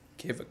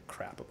give a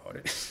crap about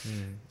it.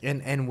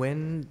 And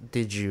when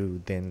did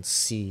you then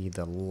see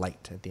the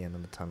light at the end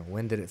of the tunnel?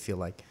 When did it feel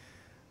like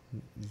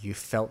you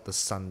felt the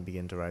sun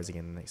begin to rise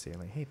again the next day?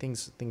 Like, hey,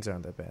 things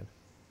aren't that bad.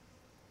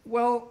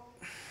 Well,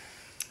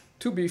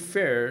 to be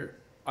fair,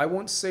 I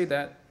won't say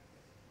that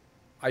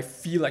I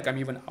feel like I'm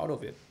even out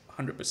of it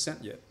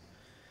 100% yet.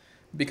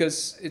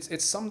 Because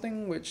it's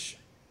something which,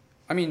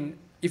 I mean,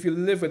 if you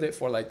live with it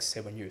for like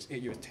 7 years,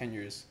 8 years, 10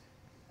 years,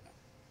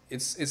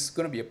 it's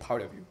going to be a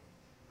part of you.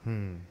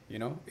 You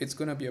know, it's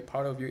going to be a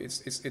part of you.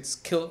 It's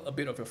killed a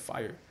bit of your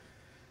fire.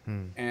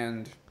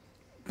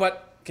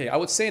 But okay, I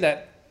would say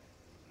that,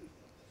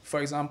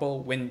 for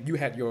example, when you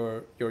had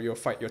your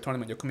fight, your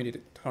tournament, your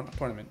community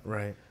tournament,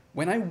 Right.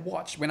 when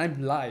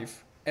I'm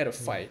live at a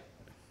fight,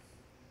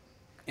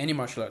 any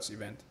martial arts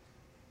event,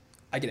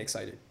 I get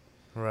excited.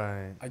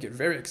 Right. I get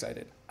very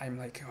excited. I'm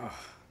like, oh,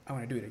 I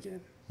want to do it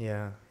again,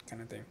 Yeah.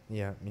 kind of thing.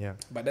 Yeah. Yeah.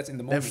 But that's in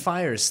the That moment.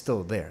 fire is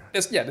still there.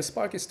 The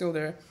spark is still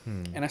there,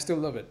 and I still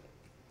love it.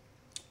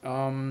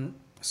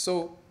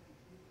 So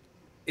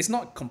it's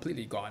not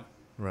completely gone,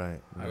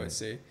 Right. I would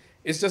say.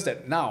 It's just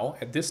that now,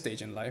 at this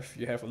stage in life,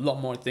 you have a lot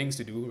more things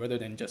to do rather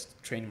than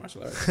just train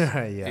martial arts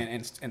yeah.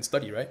 and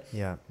study, right?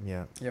 Yeah.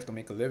 Yeah. You have to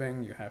make a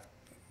living. You have,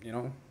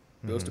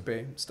 bills to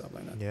pay, stuff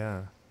like that.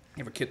 Yeah.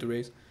 You have a kid to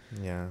raise.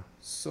 Yeah.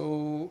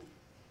 So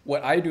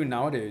what I do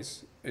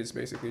nowadays is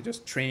basically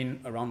just train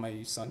around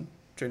my son,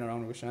 train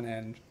around Roshan,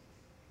 and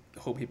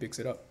hope he picks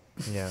it up.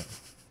 Yeah.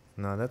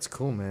 No, that's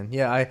cool, man.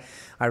 Yeah,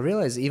 I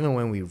realize even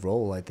when we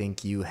roll, I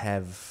think you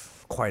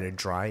have quite a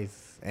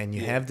drive, and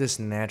you Yeah. have this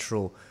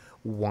natural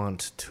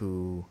want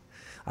to.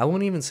 I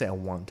won't even say I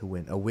want to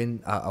win. A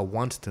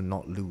want to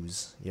not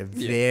lose. You're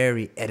Yeah.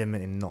 very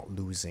adamant in not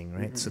losing,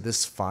 right? So Mhm.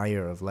 this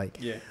fire of like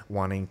Yeah.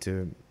 wanting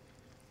to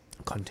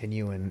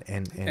continue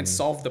And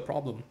solve the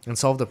problem. and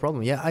solve the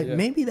problem. Yeah, Yeah.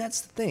 maybe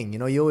that's the thing. You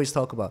know, you always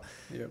talk about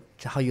Yeah.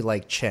 how you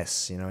like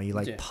chess, you know, you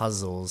like Yeah.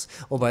 puzzles.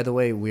 Oh, by the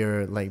way,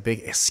 we're like big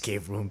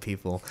escape room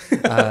people.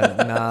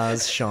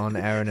 Naz, Sean,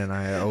 Aaron, and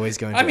I are always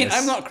going to I mean,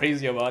 I'm not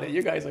crazy about it.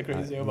 You guys are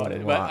crazy about it,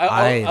 but well,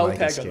 I I'll like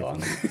tag escape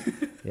along.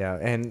 Yeah,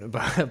 and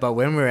but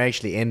when we're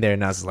actually in there,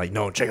 Nas is like,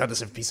 no, check out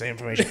this piece of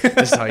information.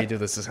 This is how you do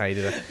this. This is how you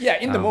do that. Yeah,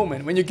 in the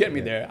moment when you get me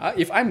yeah. there,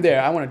 if I'm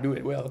there, I want to do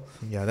it well.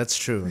 Yeah, that's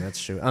true. That's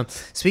true.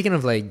 Speaking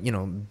of like,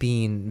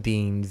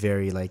 being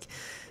very like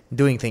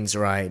doing things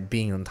right,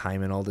 being on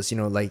time and all this,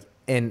 like,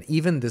 and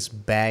even this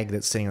bag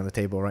that's sitting on the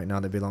table right now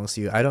that belongs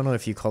to you, I don't know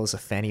if you call this a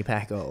fanny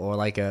pack or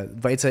like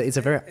but it's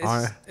a very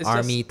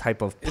army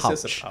type of pouch.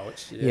 It's just a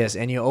pouch. Yeah. Yes,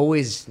 and you're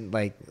always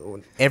like,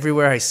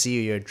 everywhere I see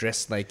you, you're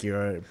dressed like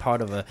you're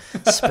part of a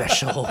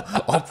special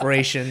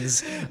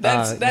operations.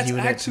 That's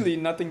unit. actually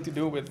nothing to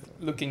do with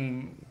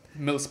looking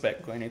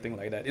mil-spec or anything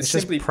like that. It's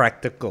simply just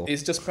practical.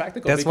 It's just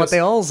practical. That's what they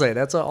all say.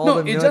 That's what all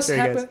the military it just guys.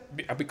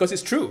 happened because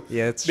it's true.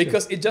 Yeah, it's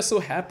because it just so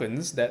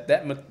happens that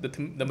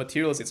the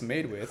materials it's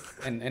made with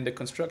and the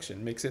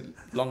construction makes it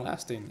long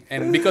lasting.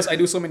 And because I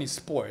do so many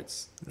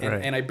sports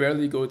and I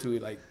barely go to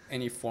like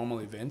any formal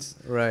events,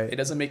 right? It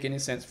doesn't make any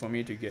sense for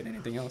me to get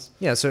anything else.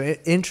 Yeah. So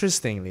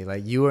interestingly,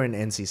 like you were in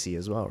NCC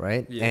as well,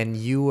 right? Yeah. And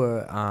you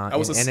were I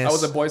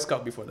was a Boy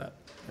Scout before that.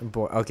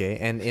 Okay,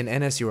 and in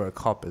NS you were a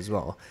cop as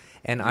well.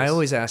 And yes. I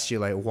always asked you,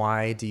 like,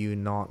 why do you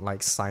not,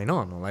 like, sign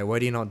on? Or, like, why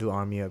do you not do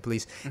army or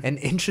police? And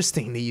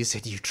interestingly, you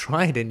said you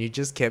tried and you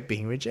just kept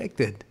being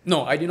rejected.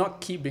 No, I did not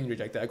keep being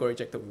rejected. I got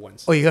rejected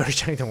once. Oh, you got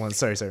rejected once.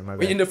 Sorry, my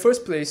bad. In the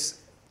first place,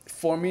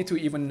 for me to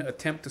even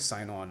attempt to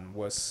sign on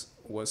was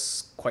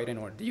quite an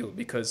ordeal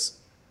because,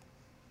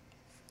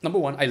 number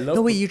one, I love...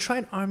 No, wait, you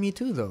tried army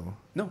too, though?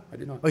 No, I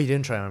did not. Oh, you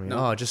didn't try army?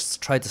 No. Oh,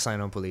 just tried to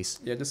sign on police?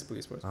 Yeah, just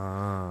police force.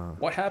 Ah.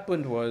 What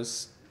happened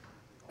was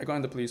I got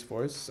in the police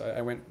force.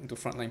 I went into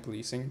frontline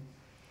policing.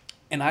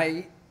 And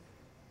I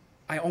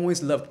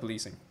always loved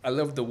policing. I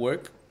loved the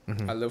work.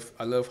 Mm-hmm.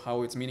 I love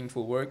how it's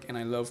meaningful work, and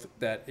I loved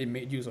that it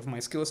made use of my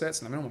skill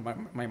sets, and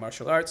my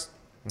martial arts,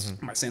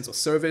 mm-hmm. my sense of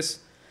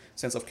service,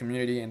 sense of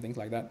community, and things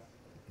like that.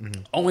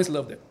 Mm-hmm. Always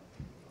loved it.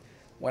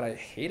 What I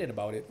hated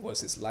about it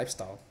was its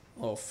lifestyle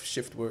of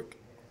shift work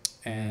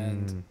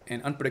and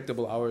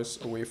unpredictable hours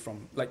away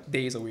from, like,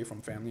 days away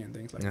from family and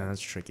things like that. Yeah,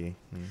 that's tricky.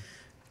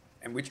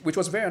 And which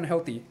was very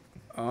unhealthy.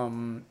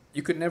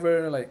 You could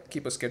never like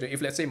keep a schedule.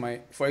 If let's say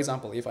for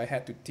example, if I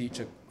had to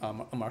teach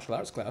a martial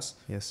arts class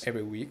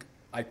every week,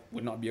 I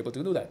would not be able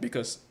to do that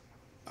because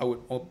I would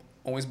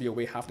always be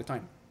away half the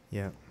time.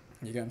 Yeah.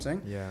 You get what I'm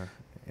saying? Yeah.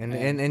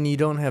 And you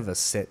don't have a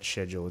set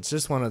schedule. It's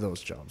just one of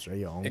those jobs, right?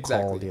 You're on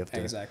call. You have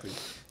to... Exactly.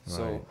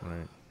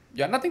 Right.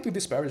 Yeah, nothing to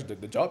disparage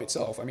the job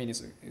itself. I mean,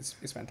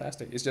 it's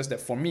fantastic. It's just that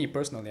for me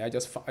personally, I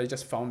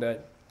just found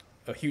that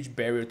a huge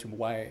barrier to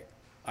why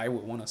I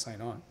would want to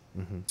sign on.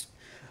 Mm-hmm.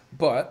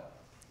 But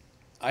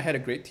I had a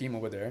great team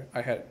over there.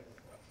 I had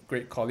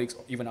great colleagues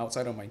even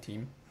outside of my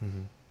team,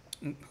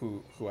 mm-hmm.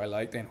 who I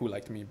liked and who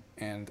liked me,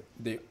 and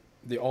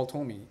they all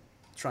told me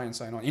try and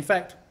sign on. In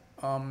fact,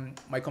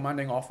 my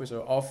commanding officer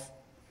of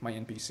my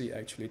NPC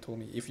actually told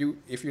me if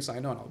you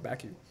sign on, I'll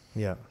back you.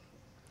 Yeah.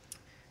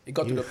 It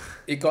got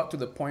to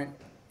the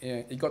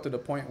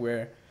point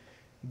where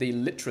they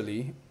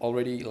literally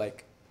already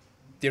like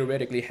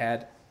theoretically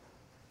had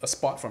a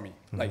spot for me.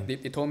 Mm-hmm. Like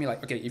they told me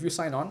like, okay, if you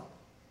sign on,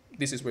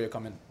 this is where you're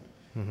coming.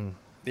 Mm-hmm.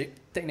 They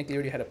technically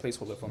already had a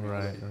placeholder for me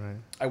already. Right.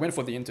 I went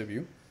for the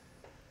interview,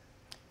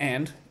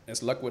 and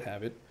as luck would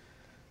have it,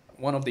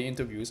 one of the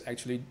interviews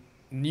actually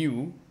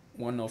knew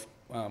one of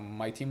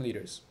my team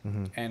leaders,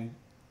 mm-hmm. and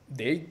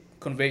they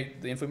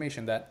conveyed the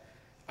information that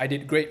I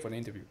did great for the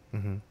interview.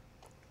 Mm-hmm.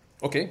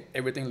 Okay,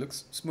 everything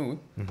looks smooth,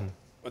 mm-hmm.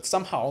 but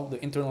somehow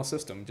the internal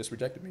system just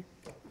rejected me,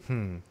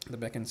 the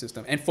backend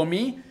system. And for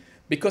me,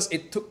 because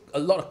it took a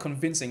lot of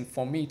convincing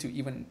for me to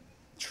even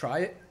try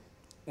it,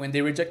 when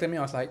they rejected me,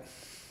 I was like,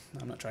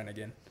 I'm not trying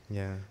again.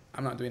 Yeah.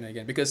 I'm not doing it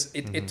again. Because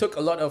it took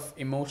a lot of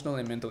emotional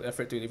and mental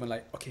effort to even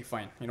like, okay,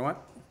 fine. You know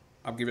what?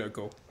 I'll give it a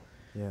go.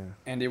 Yeah.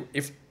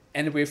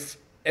 And with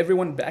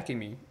everyone backing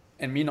me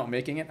and me not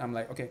making it, I'm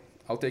like, okay,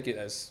 I'll take it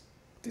as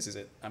this is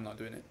it. I'm not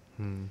doing it.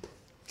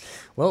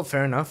 Well,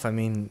 fair enough. I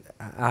mean,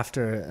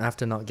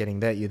 after not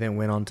getting that, you then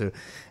went on to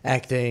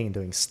acting and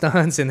doing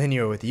stunts, and then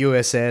you were with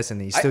USS,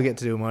 and then you still get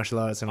to do martial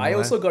arts. And all I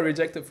also got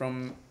rejected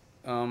from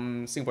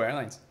Singapore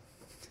Airlines.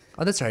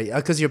 Oh, that's right.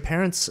 Because your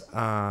parents,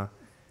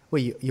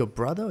 wait, your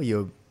brother or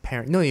your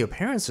parent? No, your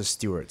parents are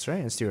stewards, right?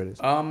 And stewardess.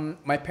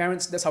 My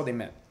parents. That's how they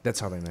met. That's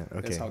how they met.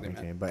 Okay. That's how they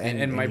met. But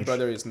and my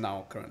brother is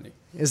now currently.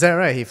 Is that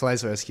right? He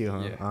flies for SQ,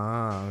 huh? Yeah.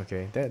 Ah,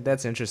 okay.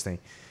 That's interesting.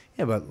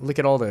 Yeah, but look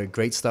at all the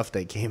great stuff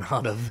that came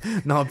out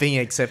of not being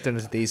accepted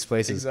into these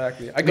places.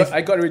 Exactly.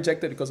 I got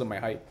rejected because of my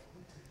height.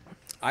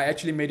 I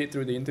actually made it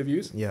through the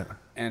interviews. Yeah.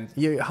 And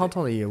how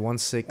tall are you?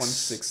 1'6"?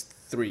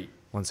 1'6'3".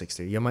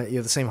 163.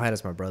 You're the same height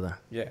as my brother.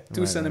 Yeah,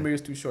 2 centimeters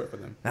too short for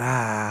them.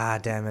 Ah,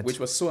 damn it. Which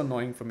was so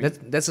annoying for me.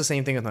 That's the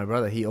same thing with my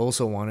brother. He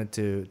also wanted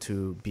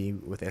to be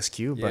with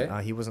SQ,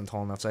 but he wasn't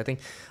tall enough. So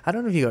I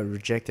don't know if he got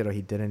rejected or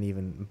he didn't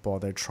even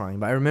bother trying.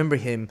 But I remember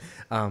him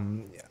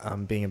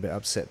being a bit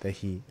upset that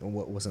he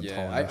wasn't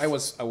tall enough.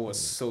 I was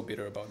so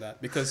bitter about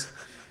that because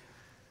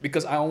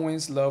I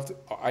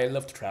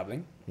loved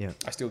traveling. Yeah.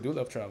 I still do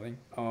love traveling.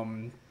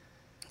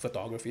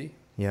 Photography.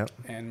 Yeah.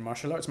 And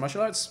martial arts.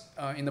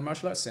 In the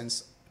martial arts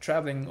sense,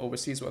 traveling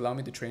overseas will allow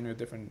me to train with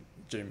different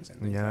gyms and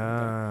things like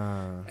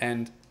Yeah.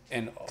 that.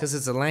 And Because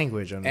it's a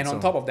language on and its on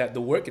own. top of that,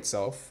 the work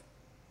itself,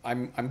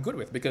 I'm good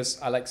with, because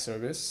I like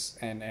service,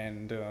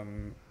 and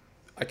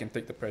I can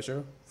take the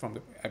pressure from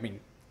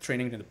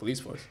training in the police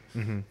force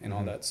and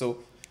all that. So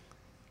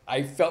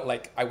I felt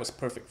like I was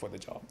perfect for the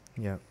job.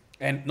 Yeah.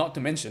 And not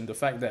to mention the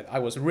fact that I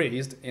was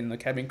raised in a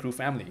cabin crew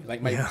family.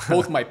 Like Yeah.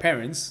 both my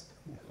parents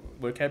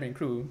were cabin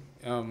crew.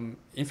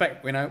 In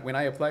fact, when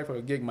I applied for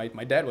a gig,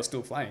 my dad was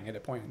still flying at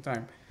that point in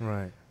time.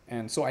 Right.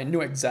 And so I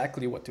knew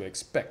exactly what to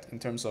expect in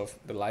terms of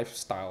the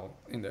lifestyle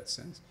in that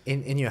sense.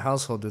 In your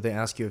household, do they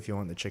ask you if you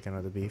want the chicken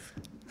or the beef?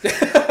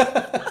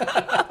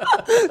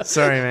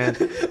 Sorry, man.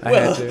 I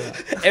had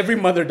to. Every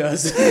mother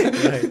does.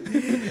 Right.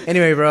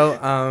 Anyway, bro,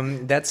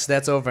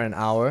 that's over an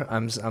hour.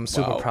 I'm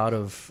super Wow. proud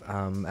of.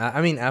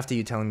 I mean, after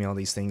you telling me all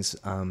these things,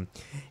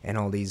 and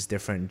all these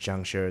different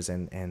junctures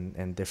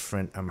and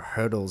different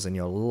hurdles in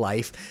your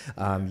life,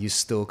 you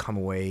still come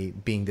away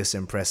being this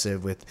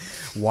impressive with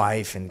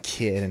wife and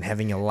kid and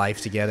having your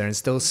life together and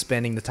still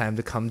spending the time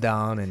to come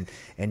down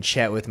and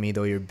chat with me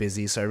though you're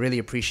busy. So I really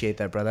appreciate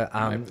that, brother.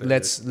 My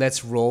pleasure.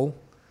 Let's roll.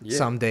 Yeah.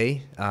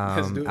 Someday,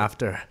 Let's do it.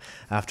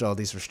 after all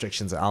these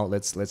restrictions are out,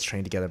 let's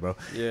train together, bro.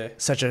 Yeah.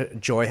 Such a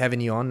joy having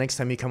you on. Next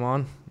time you come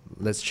on,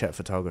 let's chat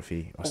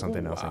photography or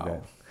something else like wow.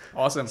 that.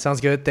 Awesome.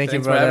 Sounds good. Thank Thanks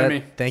you, for brother. having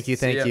me. Thank you.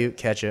 See ya.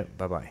 Catch it.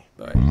 Bye bye.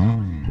 Bye.